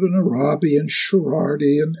of Ibn Arabi and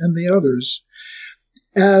Shirardi and the others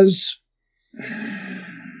as,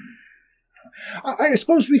 I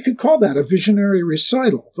suppose we could call that a visionary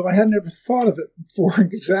recital, though I had never thought of it before in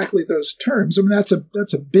exactly those terms. I mean,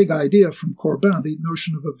 that's a big idea from Corbin, the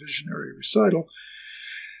notion of a visionary recital,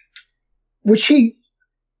 which he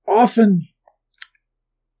often,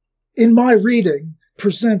 in my reading,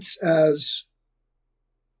 presents as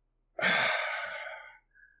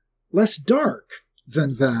less dark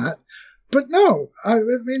than that. But no, I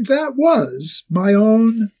mean, that was my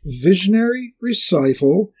own visionary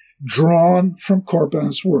recital drawn from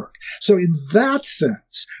Corbin's work. So in that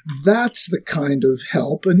sense, that's the kind of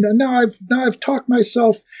help. And now I've talked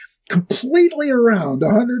myself completely around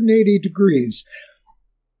 180 degrees.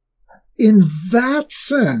 In that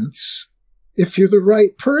sense, if you're the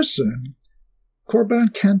right person, Corbin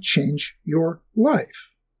can change your life.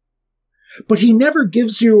 But he never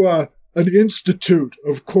gives you an institute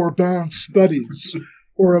of Corbin studies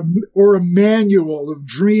or a manual of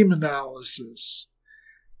dream analysis.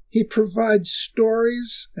 He provides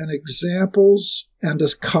stories and examples and a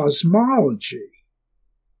cosmology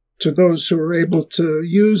to those who are able to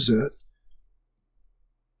use it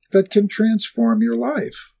that can transform your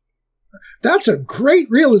life. That's a great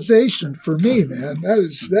realization for me, man. That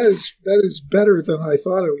is better than I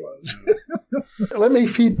thought it was. Let me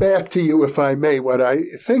feed back to you, if I may, what I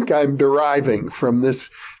think I'm deriving from this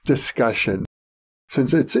discussion.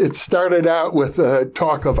 Since it started out with a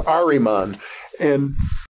talk of Ahriman and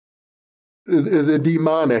the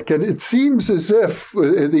demonic, and it seems as if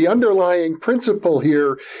the underlying principle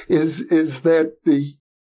here is that the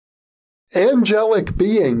angelic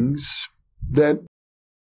beings that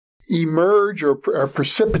emerge or are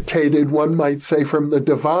precipitated, one might say, from the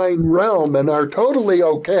divine realm and are totally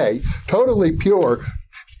okay, totally pure,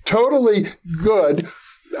 totally good,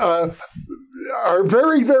 are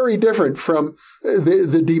very, very different from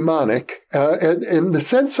the demonic. And the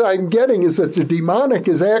sense I'm getting is that the demonic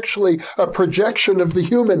is actually a projection of the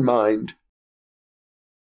human mind,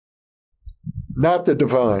 not the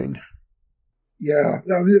divine. Yeah,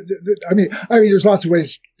 I mean, there's lots of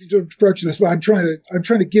ways to approach this, but I'm trying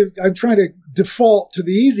to default to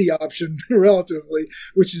the easy option relatively,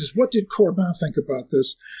 which is, what did Corbin think about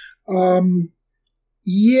this?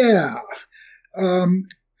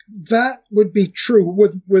 That would be true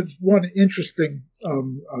with one interesting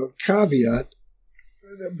caveat.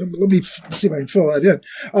 Let me see if I can fill that in.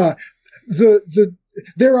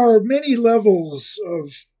 There are many levels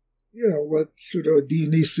of, what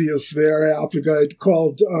Dionysius there, Alpagide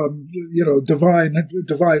called,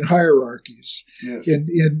 divine hierarchies. Yes.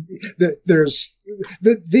 There's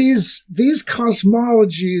these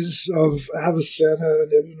cosmologies of Avicenna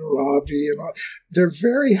and Ibn Arabi, and they're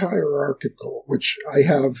very hierarchical, which I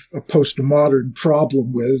have a postmodern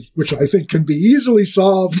problem with, which I think can be easily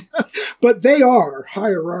solved, but they are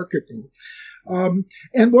hierarchical.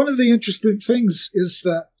 And one of the interesting things is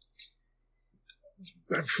that,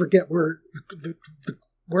 I forget where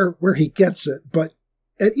he gets it, but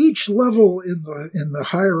at each level in the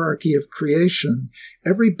hierarchy of creation,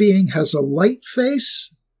 every being has a light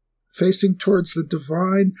face facing towards the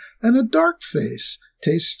divine and a dark face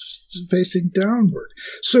facing downward.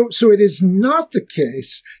 So it is not the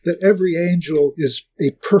case that every angel is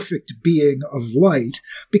a perfect being of light,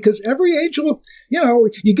 because every angel,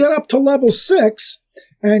 you get up to level 6,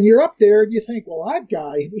 and you're up there and you think, well, that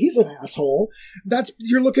guy, he's an asshole.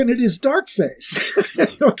 You're looking at his dark face.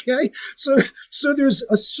 Okay? So there's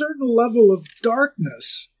a certain level of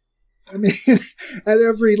darkness. I mean, at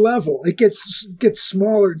every level. It gets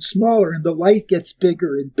smaller and smaller, and the light gets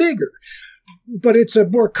bigger and bigger. But it's a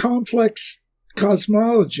more complex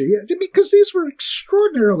cosmology, because these were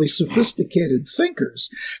extraordinarily sophisticated thinkers.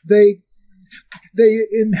 They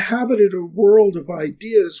inhabited a world of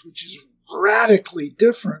ideas which is radically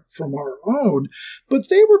different from our own, but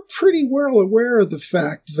they were pretty well aware of the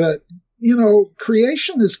fact that,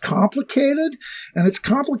 creation is complicated, and it's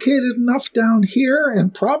complicated enough down here,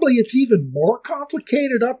 and probably it's even more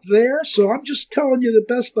complicated up there, so I'm just telling you the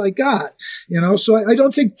best I got, so I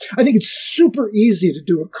think it's super easy to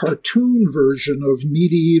do a cartoon version of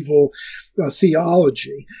medieval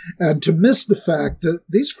theology, and to miss the fact that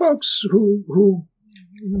these folks who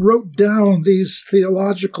wrote down these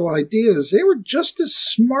theological ideas, they were just as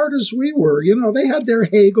smart as we were. They had their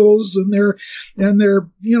Hegels and their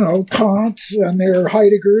Kants and their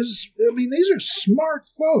Heideggers. I mean, these are smart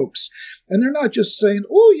folks. And they're not just saying,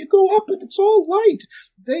 oh, you go up and it's all light.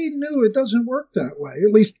 They knew it doesn't work that way.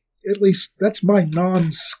 At least that's my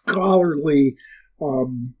non-scholarly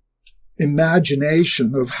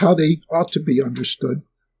imagination of how they ought to be understood.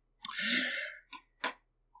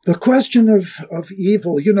 The question of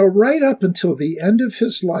evil, right up until the end of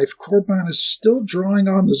his life, Corbin is still drawing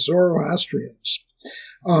on the Zoroastrians.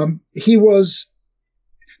 He was,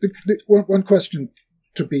 one question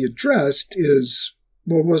to be addressed is,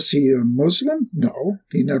 well, was he a Muslim? No,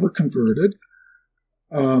 he never converted.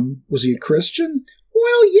 Was he a Christian?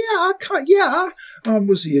 Well, yeah.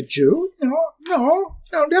 Was he a Jew?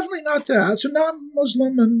 No, definitely not that. So not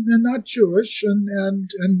Muslim and not Jewish and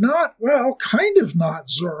not, well, kind of not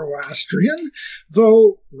Zoroastrian,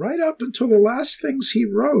 though right up until the last things he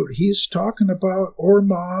wrote, he's talking about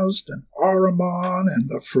Ormazd and Ahriman and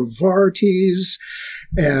the Fravartis.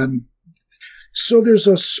 And so there's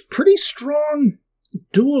a pretty strong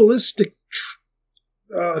dualistic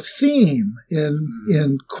theme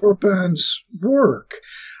in Corbin's work,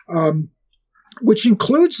 which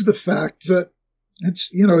includes the fact that,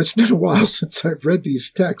 it's been a while since I've read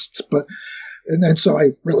these texts, and so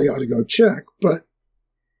I really ought to go check. But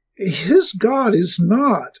his God is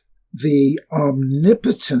not the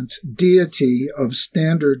omnipotent deity of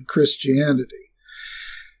standard Christianity.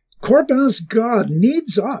 Corbin's God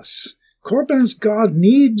needs us. Corbin's God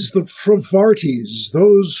needs the Fravartis,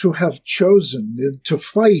 those who have chosen to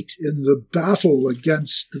fight in the battle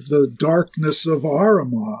against the darkness of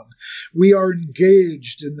Ahriman. We are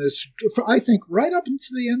engaged in this, I think, right up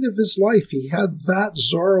until the end of his life. He had that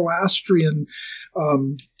Zoroastrian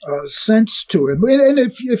sense to him. And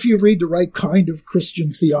if you read the right kind of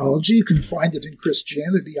Christian theology, you can find it in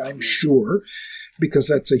Christianity, I'm sure, because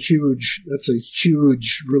that's a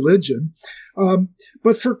huge religion.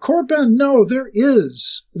 But for Corbin, no, there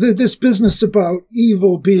is this business about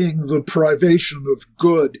evil being the privation of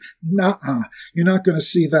good. Nuh-uh. You're not going to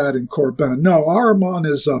see that in Corbin. No, Ahriman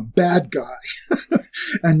is a bad guy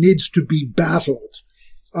and needs to be battled.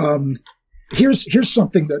 Here's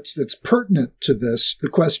something that's pertinent to this, the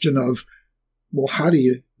question of, well, how do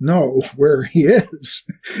you know where he is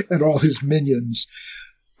and all his minions?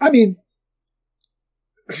 I mean,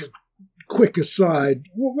 quick aside,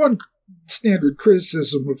 one standard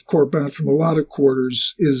criticism of Corbin from a lot of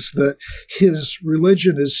quarters is that his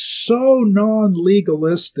religion is so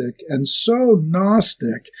non-legalistic and so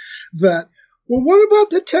Gnostic that, well, what about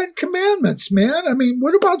the Ten Commandments, man? I mean,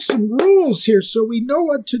 what about some rules here so we know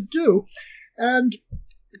what to do? And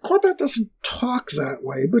Corbin doesn't talk that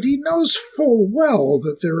way, but he knows full well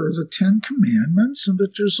that there are the Ten Commandments and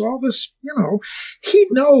that there's all this, he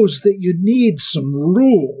knows that you need some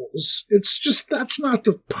rules. It's just that's not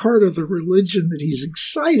the part of the religion that he's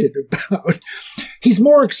excited about. He's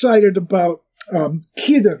more excited about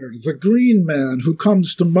Cheetham, the green man who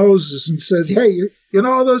comes to Moses and says, hey, you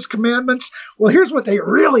know all those commandments? Well, here's what they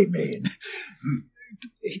really mean.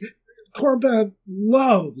 Corbin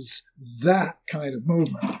loves that kind of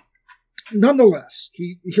movement. Nonetheless,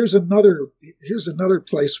 here's another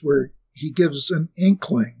place where he gives an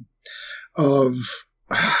inkling of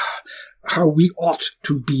how we ought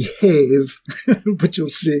to behave, but you'll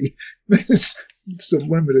see it's of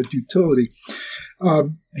limited utility.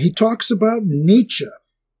 He talks about Nietzsche,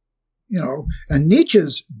 and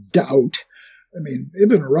Nietzsche's doubt. I mean,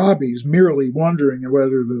 Ibn Arabi is merely wondering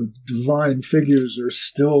whether the divine figures are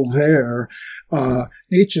still there.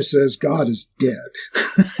 Nietzsche says God is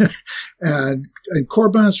dead. and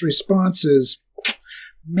Corbin's response is,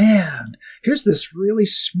 man, here's this really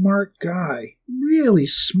smart guy, really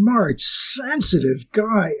smart, sensitive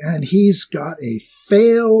guy, and he's got a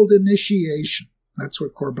failed initiation. That's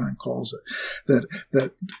what Corbin calls it.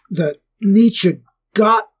 That Nietzsche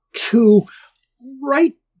got to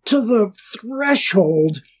right to the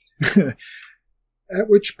threshold, at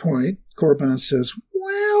which point Corbin says,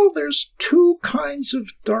 well, there's two kinds of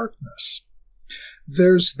darkness.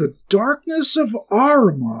 There's the darkness of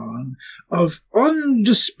Ahriman, of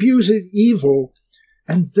undisputed evil,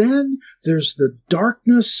 and then there's the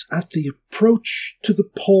darkness at the approach to the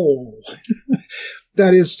pole.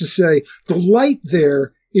 That is to say, the light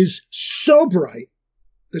there is so bright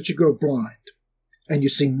that you go blind. And you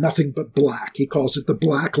see nothing but black. He calls it the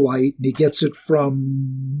black light, and he gets it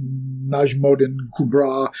from Najmuddin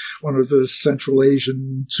Kubra, one of the Central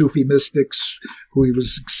Asian Sufi mystics who he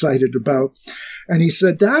was excited about. And he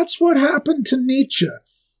said, that's what happened to Nietzsche.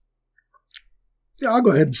 Yeah, I'll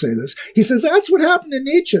go ahead and say this. He says, that's what happened to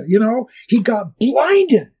Nietzsche. He got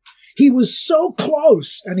blinded. He was so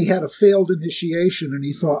close, and he had a failed initiation, and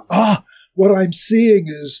he thought, what I'm seeing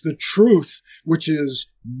is the truth, which is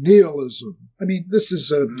nihilism. I mean, this is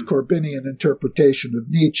a Corbinian interpretation of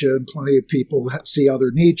Nietzsche, and plenty of people see other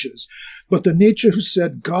Nietzsches. But the Nietzsche who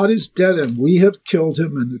said, God is dead and we have killed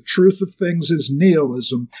him, and the truth of things is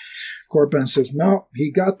nihilism, Corbin says, no, he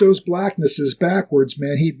got those blacknesses backwards,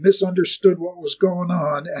 man. He misunderstood what was going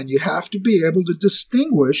on, and you have to be able to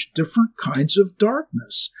distinguish different kinds of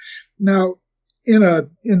darkness. Now, in the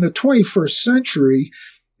 21st century,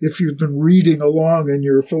 if you've been reading along in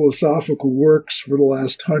your philosophical works for the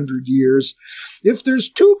last 100 years, if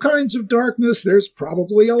there's two kinds of darkness, there's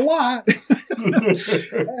probably a lot.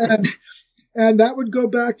 and that would go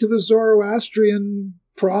back to the Zoroastrian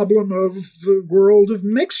problem of the world of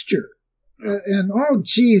mixture. And, oh,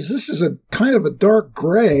 geez, this is a kind of a dark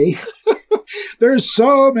gray. There's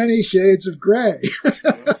so many shades of gray.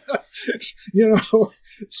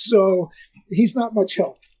 So he's not much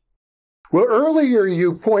help. Well, earlier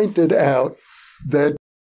you pointed out that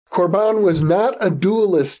Corbin was not a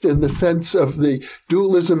dualist in the sense of the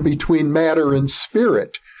dualism between matter and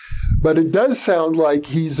spirit, but it does sound like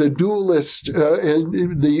he's a dualist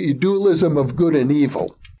in the dualism of good and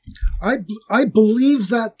evil. I believe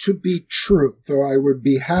that to be true, though I would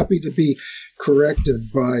be happy to be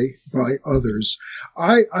corrected by others.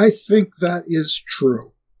 I think that is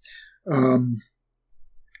true.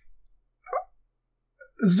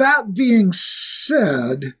 That being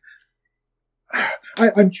said,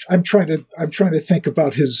 I'm trying to think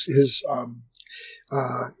about his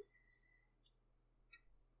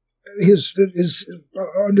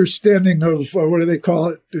understanding of what do they call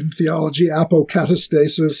it in theology,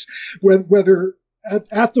 apokatastasis, whether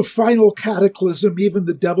at the final cataclysm even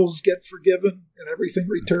the devils get forgiven and everything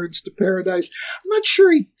returns to paradise. I'm not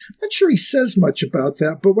sure he says much about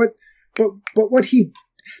that, but what he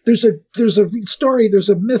there's a story, there's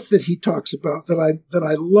a myth that he talks about that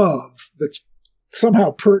I love, that's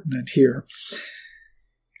somehow pertinent here,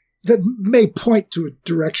 that may point to a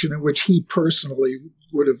direction in which he personally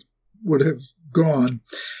would have gone.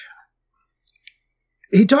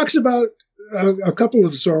 He talks about a couple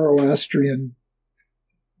of Zoroastrian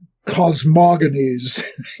cosmogonies.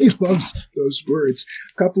 He loves those words.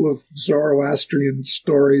 A couple of Zoroastrian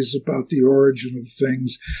stories about the origin of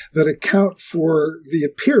things that account for the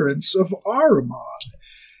appearance of Ahriman.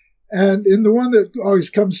 And in the one that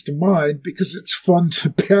always comes to mind, because it's fun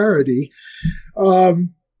to parody,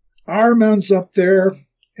 Ahriman's up there,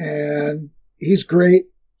 and he's great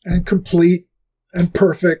and complete and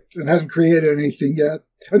perfect and hasn't created anything yet.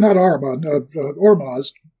 Not Ahriman,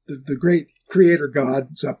 Ormuzd, the great creator god,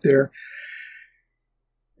 is up there,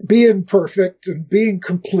 being perfect and being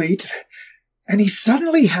complete. And he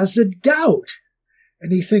suddenly has a doubt.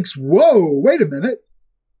 And he thinks, whoa, wait a minute.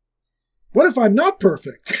 What if I'm not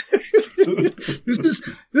perfect? There's this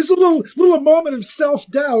little moment of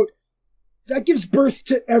self-doubt that gives birth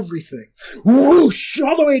to everything. Whoosh,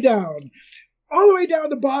 all the way down. All the way down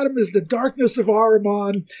the bottom is the darkness of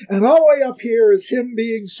Ahriman, and all the way up here is him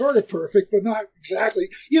being sort of perfect, but not exactly.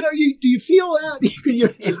 Do you feel that?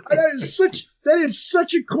 That is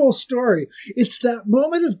such a cool story. It's that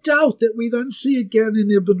moment of doubt that we then see again in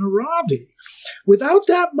Ibn Arabi. Without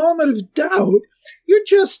that moment of doubt, you're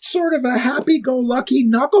just sort of a happy-go-lucky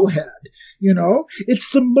knucklehead. It's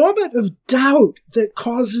the moment of doubt that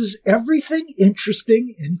causes everything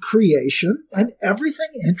interesting in creation and everything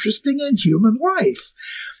interesting in human life.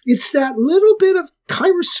 It's that little bit of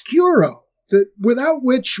chiaroscuro that without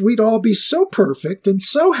which we'd all be so perfect and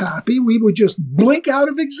so happy we would just blink out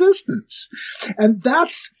of existence. And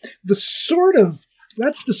that's the sort of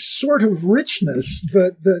richness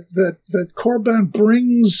that Corbin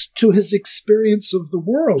brings to his experience of the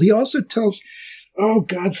world. He also tells,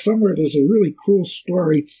 somewhere there's a really cool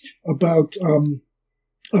story about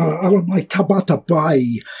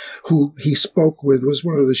Tabatabai, who he spoke with, was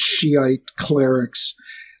one of the Shiite clerics,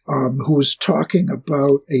 who was talking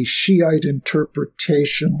about a Shiite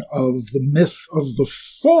interpretation of the myth of the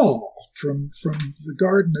fall from the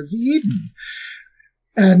Garden of Eden.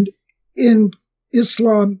 And in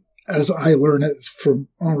Islam, as I learn it from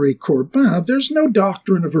Henri Corbin, there's no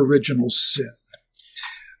doctrine of original sin.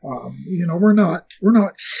 We're not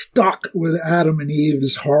stuck with Adam and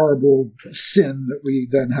Eve's horrible sin that we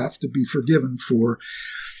then have to be forgiven for.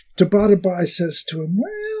 Tabatabai says to him,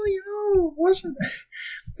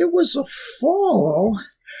 it was a fall,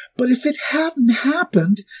 but if it hadn't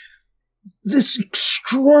happened, this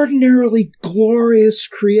extraordinarily glorious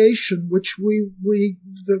creation which we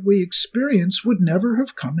experience would never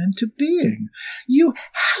have come into being. You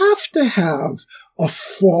have to have a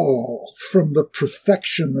fall from the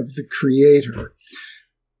perfection of the Creator.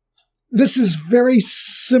 This is very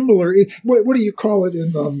similar. What do you call it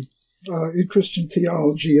in Christian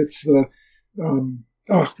theology? It's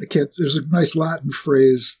there's a nice Latin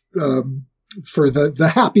phrase for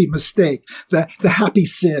the happy mistake, the happy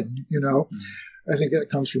sin, I think that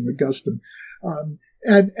comes from Augustine.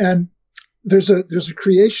 And there's a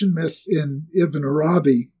creation myth in Ibn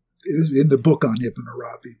Arabi, in the book on Ibn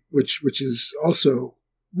Arabi, which is also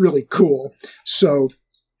really cool. So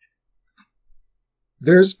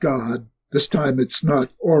there's God. This time it's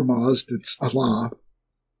not Ormuzd, it's Allah.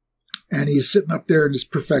 And he's sitting up there in his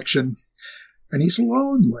perfection, and he's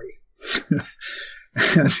lonely.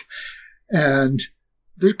 and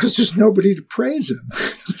because there's nobody to praise him.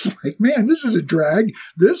 It's like, man, this is a drag.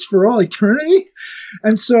 This for all eternity?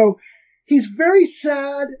 And so he's very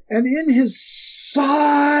sad, and in his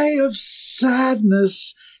sigh of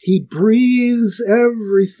sadness, he breathes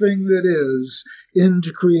everything that is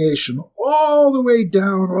into creation, all the way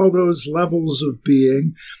down all those levels of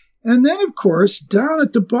being. And then, of course, down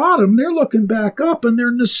at the bottom, they're looking back up, and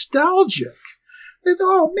they're nostalgic. They thought,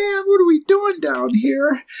 oh man, what are we doing down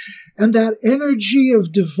here? And that energy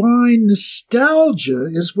of divine nostalgia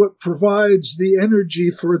is what provides the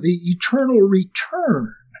energy for the eternal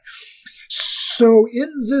return. So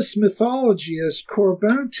in this mythology, as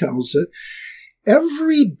Corbin tells it,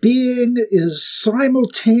 every being is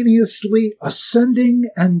simultaneously ascending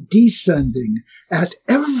and descending at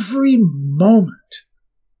every moment.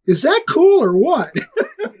 Is that cool or what?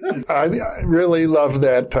 I really love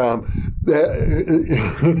that, Tom.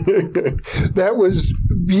 That was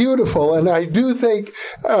beautiful. And I do think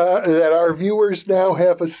that our viewers now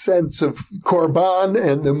have a sense of Corbin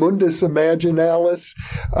and the Mundus Imaginalis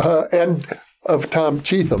and of Tom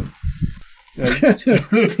Cheetham.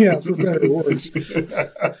 Yeah, for better or worse.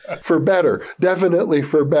 For better, definitely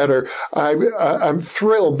for better. I'm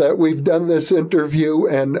thrilled that we've done this interview,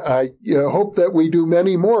 and I hope that we do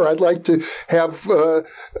many more. I'd like to have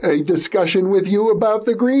a discussion with you about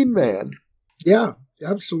the Green Man. Yeah,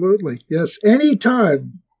 absolutely. Yes,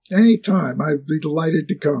 anytime. I'd be delighted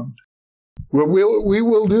to come. Well, we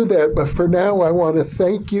will do that, but for now, I want to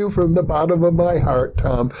thank you from the bottom of my heart,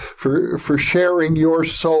 Tom, for sharing your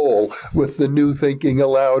soul with the New Thinking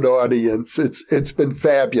Aloud audience. It's been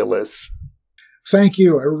fabulous. Thank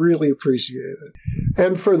you. I really appreciate it.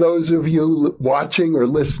 And for those of you watching or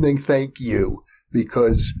listening, thank you,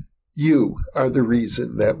 because you are the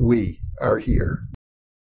reason that we are here.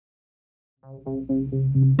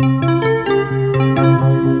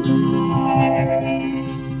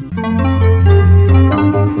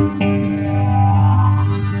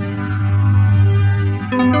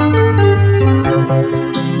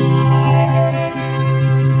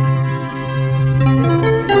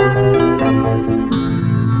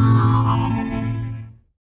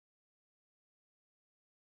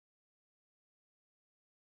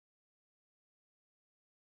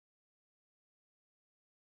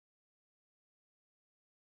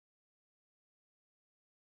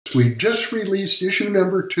 We've just released issue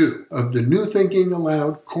number 2 of the New Thinking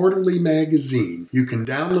Aloud quarterly magazine. You can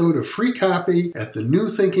download a free copy at the New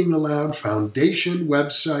Thinking Aloud Foundation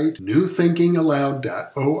website,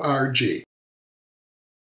 newthinkingaloud.org.